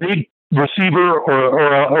a big receiver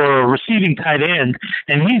or a receiving tight end,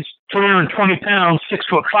 and he's 320 pounds,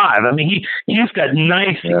 6'5". I mean, he's got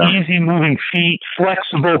nice, easy moving feet,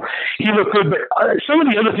 flexible. He looked good, but some of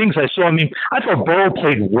the other things I saw, I mean, I thought Burrow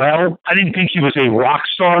played well. I didn't think he was a rock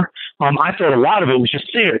star. I thought a lot of it was just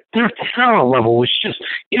their talent level was just,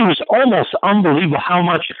 it was almost unbelievable how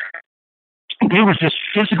much they were just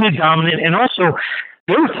physically dominant, and also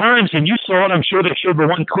there were times, and you saw it, I'm sure they showed the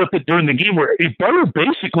one clip during the game, where Burrow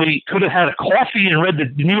basically could have had a coffee and read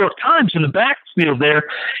the New York Times in the backfield there.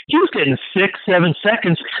 He was getting 6-7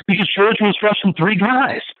 seconds because Georgia was rushing 3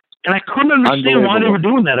 guys. And I couldn't understand why they were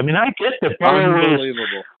doing that. I mean, I get that Burrow is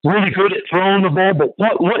really good at throwing the ball, but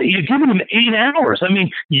what you're giving him 8 hours. I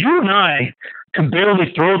mean, you and I can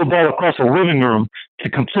barely throw the ball across a living room to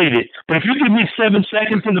complete it. But if you give me 7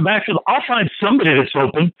 seconds in the backfield, I'll find somebody that's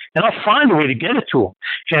open, and I'll find a way to get it to him.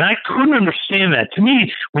 And I couldn't understand that. To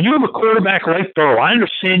me, when you have a quarterback like Burrow, I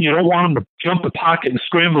understand you don't want him to jump the pocket and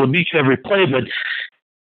scramble and beat you every play, but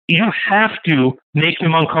you have to make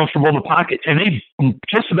him uncomfortable in the pocket. And they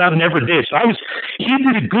just about never did. So he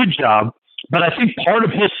did a good job, but I think part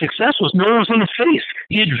of his success was no one was in his face.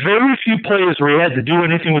 He had very few plays where he had to do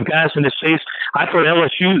anything with guys in his face. I thought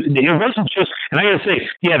LSU, it wasn't just, and I got to say,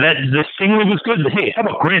 the Stingley was good, but hey, how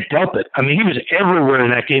about Grant Delpit? I mean, he was everywhere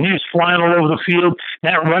in that game. He was flying all over the field.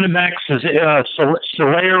 That running back,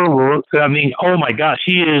 Solaire, I mean, oh my gosh,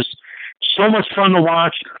 he is so much fun to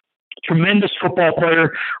watch. Tremendous football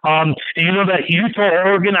player. And you know that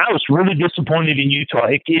Utah-Oregon, I was really disappointed in Utah.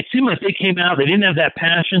 It seemed like they came out, they didn't have that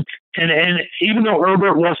passion. And even though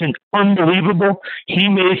Herbert wasn't unbelievable, he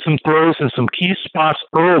made some throws in some key spots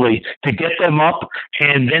early to get them up.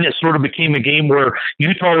 And then it sort of became a game where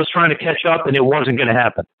Utah was trying to catch up, and it wasn't going to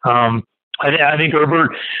happen. I think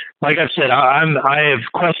Herbert, like I've said, I have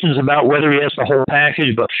questions about whether he has the whole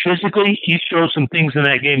package, but physically he showed some things in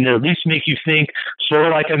that game that at least make you think, sort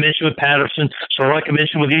of like I mentioned with Patterson, sort of like I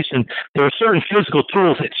mentioned with Easton. There are certain physical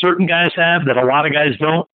tools that certain guys have that a lot of guys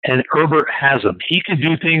don't, and Herbert has them. He can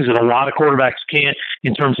do things that a lot of quarterbacks can't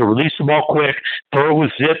in terms of release the ball quick, throw it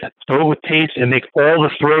with zip, throw it with pace, and make all the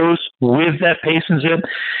throws with that pace and zip.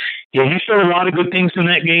 Yeah, he showed a lot of good things in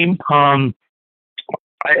that game.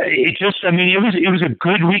 It was a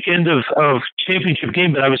good weekend of championship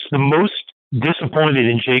game, but I was the most disappointed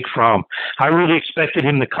in Jake Fromm. I really expected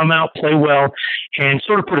him to come out, play well, and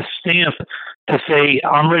sort of put a stamp to say,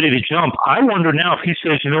 I'm ready to jump. I wonder now if he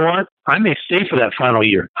says, you know what, I may stay for that final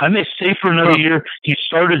year. I may stay for another year. He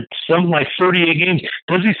started something like 38 games.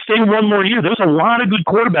 Does he stay one more year? There's a lot of good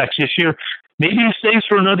quarterbacks this year. Maybe he stays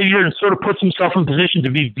for another year and sort of puts himself in position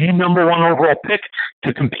to be the number 1 overall pick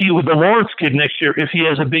to compete with the Lawrence kid next year if he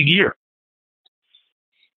has a big year.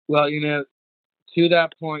 Well, to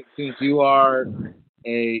that point, since you are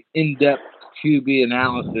a in-depth QB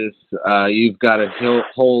analysis, you've got a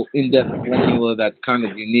whole in-depth formula that's kind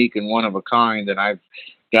of unique and one of a kind, and I've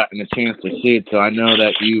gotten a chance to see it, so I know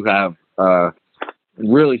that you have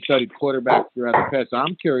really studied quarterbacks throughout the past. So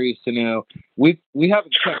I'm curious to know, we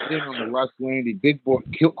haven't checked in on the Russ Lande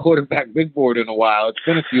quarterback big board in a while. It's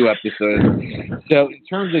been a few episodes. So in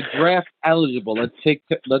terms of draft eligible, let's take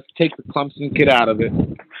the Clemson kid out of it.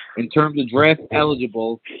 In terms of draft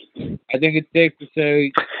eligible, I think it's safe to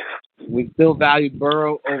say we still value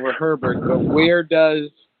Burrow over Herbert, but where does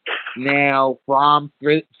now Fromm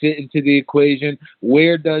fit into the equation?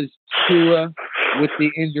 Where does Tua with the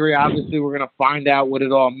injury? Obviously, we're going to find out what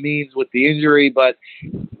it all means with the injury, but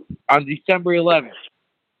on December 11th,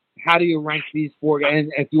 how do you rank these four guys?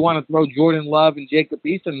 And if you want to throw Jordan Love and Jacob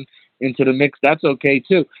Eason into the mix, that's okay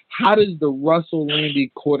too. How does the Russell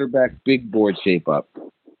Lande quarterback big board shape up?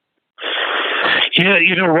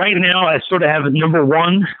 Yeah, right now I sort of have it number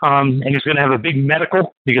one, and he's going to have a big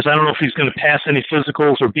medical because I don't know if he's going to pass any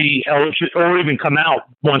physicals or be eligible or even come out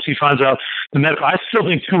once he finds out the medical. I still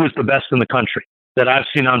think Tua is the best in the country that I've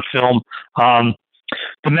seen on film.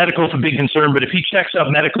 The medical is a big concern, but if he checks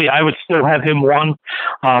out medically, I would still have him one.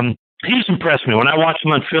 He's impressed me. When I watched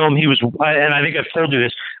him on film, he was, and I think I've told you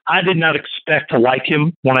this, I did not expect to like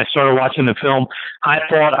him when I started watching the film. I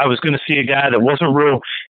thought I was going to see a guy that wasn't real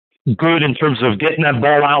good in terms of getting that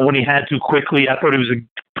ball out when he had to quickly. I thought he was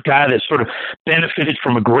a guy that sort of benefited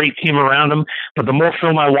from a great team around him. But the more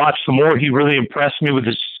film I watched, the more he really impressed me with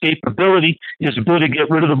his escapability, his ability to get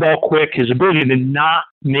rid of the ball quick, his ability to not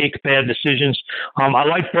make bad decisions. I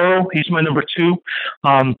like Burrow. He's my number two.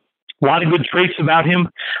 A lot of good traits about him.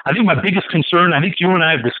 I think my biggest concern, I think you and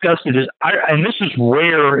I have discussed it, is, and this is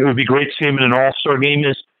rare, it would be great to see him in an all-star game,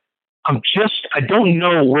 is I don't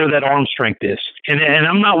know where that arm strength is. And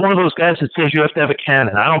I'm not one of those guys that says you have to have a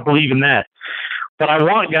cannon. I don't believe in that. But I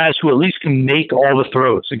want guys who at least can make all the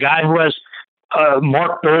throws. A guy who has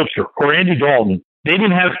Mark Bolger or Andy Dalton. They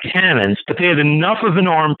didn't have cannons, but they had enough of an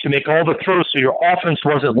arm to make all the throws so your offense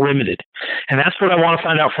wasn't limited. And that's what I want to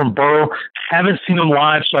find out from Burrow. Haven't seen him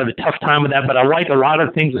live, so I have a tough time with that, but I like a lot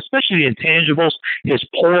of things, especially the intangibles, his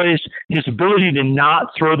poise, his ability to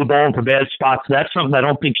not throw the ball into bad spots. That's something I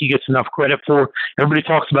don't think he gets enough credit for. Everybody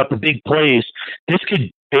talks about the big plays. This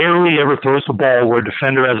kid barely ever throws the ball where a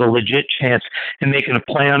defender has a legit chance in making a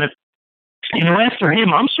play on it. After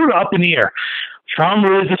him, I'm sort of up in the air. Fromm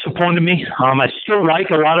really disappointed me. I still like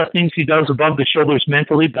a lot of things he does above the shoulders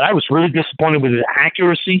mentally, but I was really disappointed with his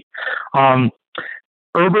accuracy.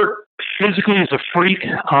 Herbert physically is a freak.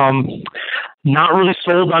 Not really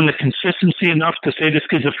sold on the consistency enough to say this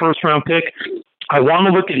kid's a first-round pick. I want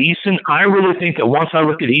to look at Eason. I really think that once I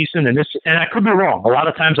look at Eason, and I could be wrong. A lot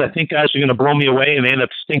of times I think guys are going to blow me away and they end up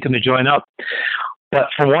stinking the joint up. But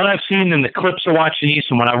from what I've seen in the clips of watching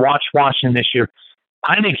Eason, when I watched Washington this year,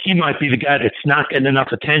 I think he might be the guy that's not getting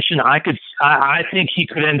enough attention. I think he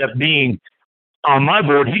could end up being on my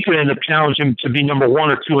board. He could end up challenging to be number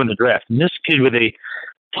 1 or 2 in the draft. And this kid with a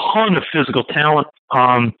ton of physical talent.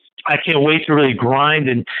 I can't wait to really grind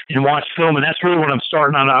and watch film, and that's really what I'm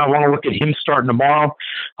starting on. I want to look at him starting tomorrow,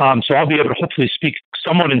 so I'll be able to hopefully speak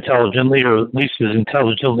somewhat intelligently, or at least as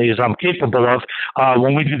intelligently as I'm capable of,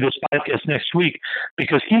 when we do this podcast next week,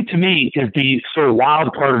 because he, to me, is the sort of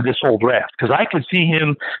wild card of this whole draft, because I could see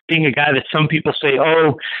him being a guy that some people say,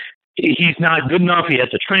 oh, he's not good enough, he has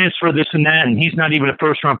to transfer, this and that, and he's not even a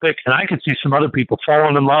first-round pick, and I could see some other people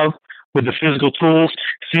falling in love with the physical tools,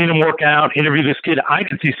 seeing him work out, interview this kid. I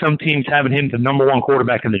could see some teams having him the number 1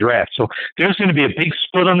 quarterback in the draft. So there's going to be a big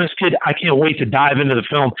split on this kid. I can't wait to dive into the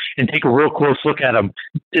film and take a real close look at him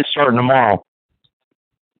starting tomorrow.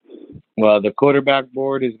 Well, the quarterback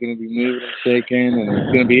board is going to be moving and shaking, and it's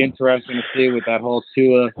going to be interesting to see with that whole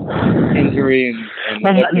Tua injury. And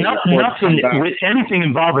well, nothing with anything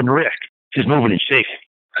involving Rick is moving and shaking.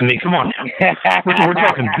 I mean, come on now. We're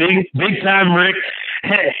talking big time Rick,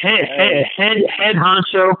 head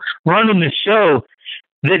honcho, running the show.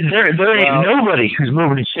 There ain't nobody who's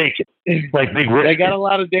moving and shaking like Big Rick. They got a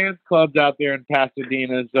lot of dance clubs out there in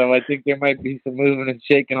Pasadena, so I think there might be some moving and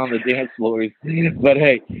shaking on the dance floors. But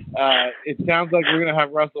hey, it sounds like we're going to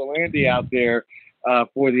have Russell Lande out there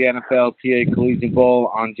for the NFLPA Collegiate Bowl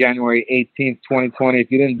on January 18th, 2020. If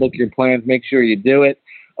you didn't book your plans, make sure you do it.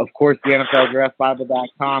 Of course, the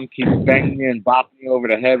NFLDraftBible.com keeps banging you and bopping you over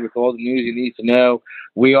the head with all the news you need to know.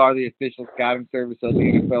 We are the official scouting service of the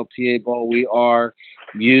NFLPA Bowl. We are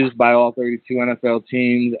used by all 32 NFL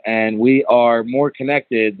teams, and we are more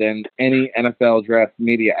connected than any NFL draft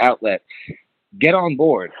media outlet. Get on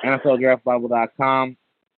board, NFLDraftBible.com.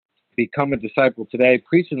 Become a disciple today,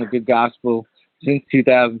 preaching the good gospel since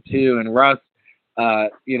 2002. And Russ,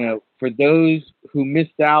 for those who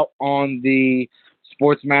missed out on the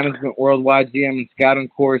Sports Management Worldwide GM and Scouting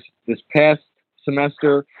course this past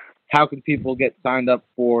semester, how can people get signed up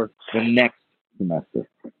for the next semester?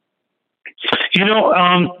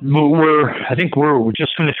 I think we're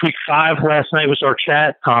just finished week 5. Last night was our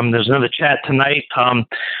chat. There's another chat tonight.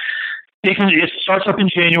 It starts up in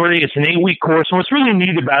January. It's an 8-week course. And what's really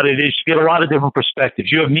neat about it is you get a lot of different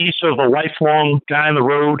perspectives. You have me, sort of a lifelong guy on the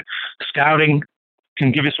road, scouting,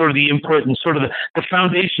 can give you sort of the input and sort of the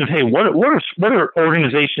foundation of, hey, what are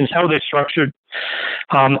organizations, how are they structured?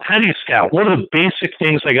 How do you scout? What are the basic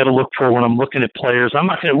things I got to look for when I'm looking at players?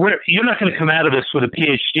 You're not going to come out of this with a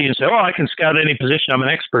PhD and say, oh, I can scout any position, I'm an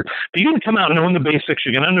expert. But you're going to come out knowing the basics.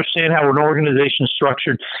 You're going to understand how an organization is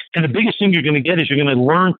structured. And the biggest thing you're going to get is you're going to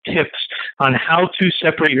learn tips on how to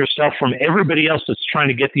separate yourself from everybody else that's trying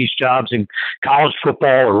to get these jobs in college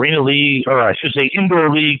football, arena league, or I should say indoor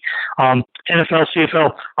league, NFL,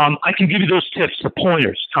 CFL. I can give you those tips, the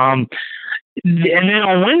pointers. And then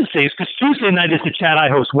on Wednesdays, because Tuesday night is the chat I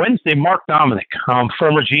host. Wednesday, Mark Dominic,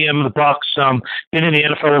 former GM of the Bucks, been in the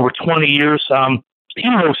NFL over 20 years. He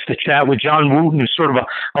hosts the chat with John Wooten, who's sort of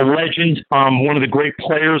a legend, one of the great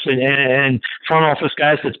players and front office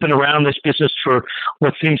guys that's been around this business for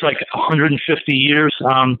what seems like 150 years.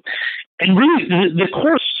 And really, the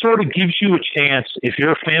course sort of gives you a chance, if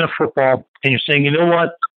you're a fan of football and you're saying, you know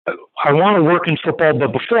what, I want to work in football,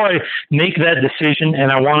 but before I make that decision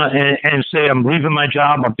and I want to and say I'm leaving my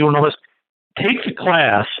job, I'm doing all this, take the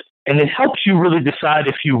class, and it helps you really decide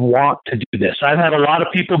if you want to do this. I've had a lot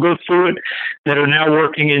of people go through it that are now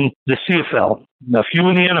working in the CFL, a few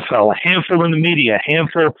in the NFL, a handful in the media, a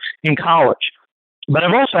handful in college. But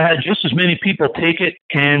I've also had just as many people take it,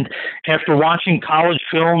 and after watching college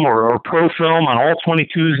film or pro film on all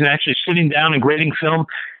 22s and actually sitting down and grading film,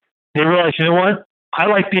 they realize, you know what? I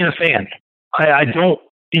like being a fan. I don't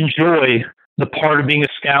enjoy the part of being a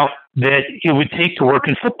scout that it would take to work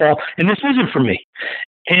in football, and this isn't for me.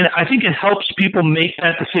 And I think it helps people make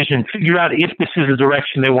that decision, figure out if this is the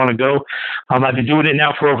direction they want to go. I've been doing it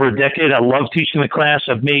now for over a decade. I love teaching the class.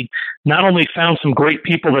 I've not only found some great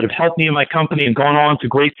people that have helped me in my company and gone on to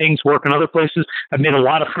great things, work in other places, I've made a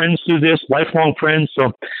lot of friends through this, lifelong friends.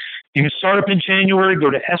 So you can start up in January,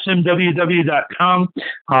 go to smww.com.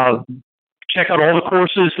 Check out all the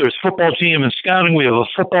courses. There's football GM and scouting. We have a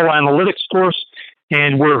football analytics course.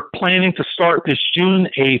 And we're planning to start this June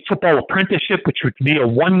a football apprenticeship, which would be a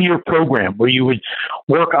 1-year program where you would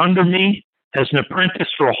work under me as an apprentice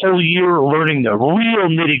for a whole year, learning the real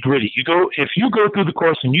nitty-gritty. If you go through the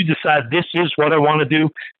course and you decide this is what I want to do,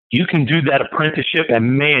 you can do that apprenticeship,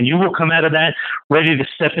 and man, you will come out of that ready to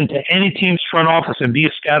step into any team's front office and be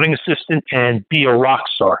a scouting assistant and be a rock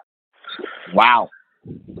star. Wow.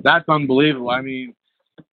 That's unbelievable. I mean,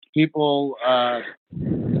 people,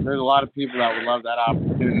 there's a lot of people that would love that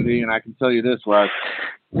opportunity, and I can tell you this, Russ,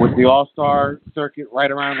 with the All-Star circuit right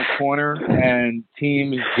around the corner and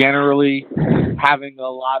teams generally having a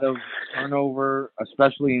lot of turnover,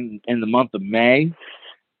 especially in the month of May,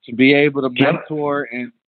 to be able to mentor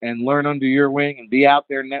and learn under your wing and be out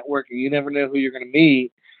there networking, you never know who you're going to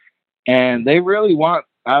meet, and they really want,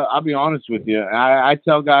 I'll be honest with you. I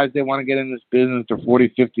tell guys they want to get in this business. They're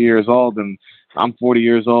 40, 50 years old, and I'm 40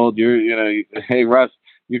 years old. Hey, Russ,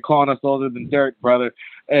 you're calling us older than dirt, brother.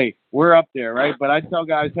 Hey, we're up there, right? But I tell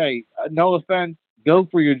guys, hey, no offense, go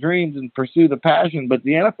for your dreams and pursue the passion. But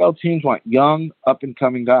the NFL teams want young,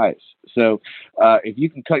 up-and-coming guys. So if you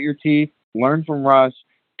can cut your teeth, learn from Russ,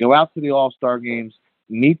 go out to the All-Star games,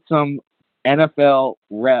 meet some NFL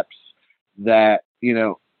reps that, in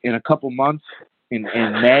a couple months, in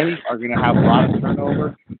May are going to have a lot of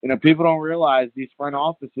turnover. People don't realize these front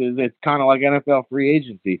offices, it's kind of like NFL free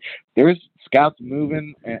agency. There's scouts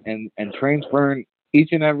moving and transferring each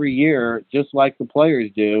and every year, just like the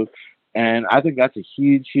players do. And I think that's a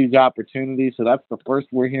huge, huge opportunity. So that's the first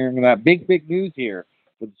we're hearing of that. Big, big news here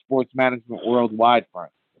for the sports management worldwide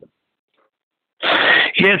front.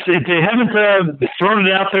 Yes, they haven't thrown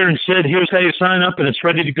it out there and said, here's how you sign up and it's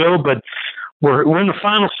ready to go, but we're in the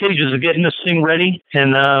final stages of getting this thing ready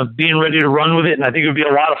and being ready to run with it. And I think it would be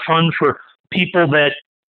a lot of fun for people that,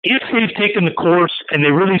 if they've taken the course and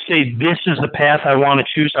they really say, this is the path I want to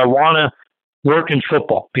choose, I want to work in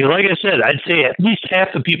football. Because like I said, I'd say at least half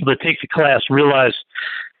the people that take the class realize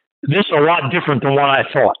this is a lot different than what I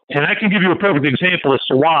thought. And I can give you a perfect example as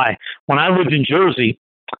to why. When I lived in Jersey,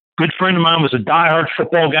 a good friend of mine was a diehard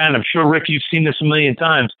football guy, and I'm sure, Rick, you've seen this a million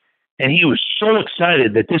times. And he was so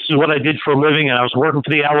excited that this is what I did for a living, and I was working for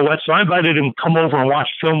the Alouettes. So I invited him to come over and watch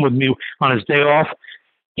film with me on his day off.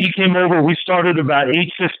 He came over. We started about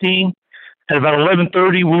 8:15. At about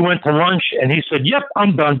 11:30, we went to lunch, and he said, yep,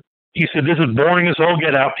 I'm done. He said, this is boring as all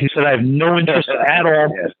get out. He said, I have no interest at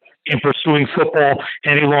all in pursuing football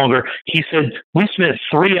any longer. He said, we spent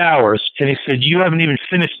 3 hours, and he said, you haven't even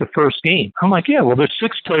finished the first game. I'm like, yeah, well, there's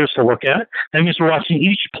 6 players to look at. That means we're watching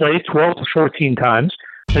each play 12 to 14 times.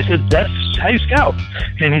 I said, that's how you scout.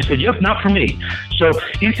 And he said, yep, not for me. So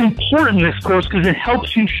it's important, this course, because it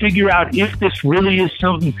helps you figure out if this really is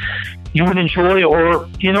something you would enjoy, or,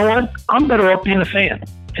 you know what, I'm better off being a fan.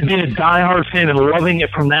 and being a diehard fan and loving it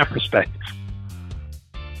from that perspective.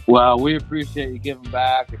 Well, we appreciate you giving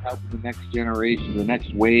back and helping the next generation, the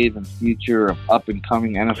next wave and future of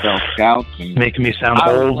up-and-coming NFL scouts. And making me sound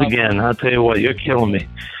old again. I'll tell you what, you're killing me.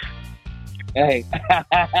 Hey,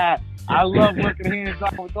 I love working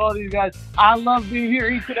hands-on with all these guys. I love being here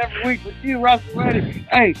each and every week with you, Russ and Lande.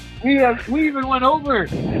 Hey, we even went over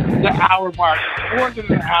the hour mark, more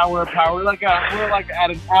than an hour of power. We're like at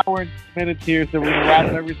an hour and minutes here, so we're going to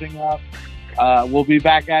wrap everything up. We'll be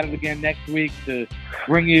back at it again next week to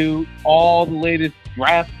bring you all the latest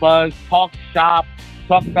draft buzz, talk shop,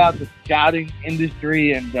 talk about the scouting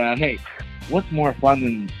industry, and hey, what's more fun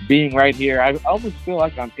than being right here? I almost feel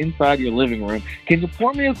like I'm inside your living room. Can you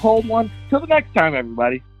pour me a cold one? Till the next time,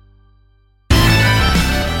 everybody.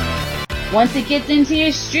 Once it gets into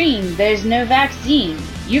your stream, there's no vaccine.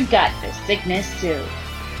 You've got the sickness too.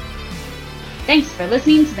 Thanks for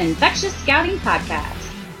listening to the Infectious Scouting Podcast.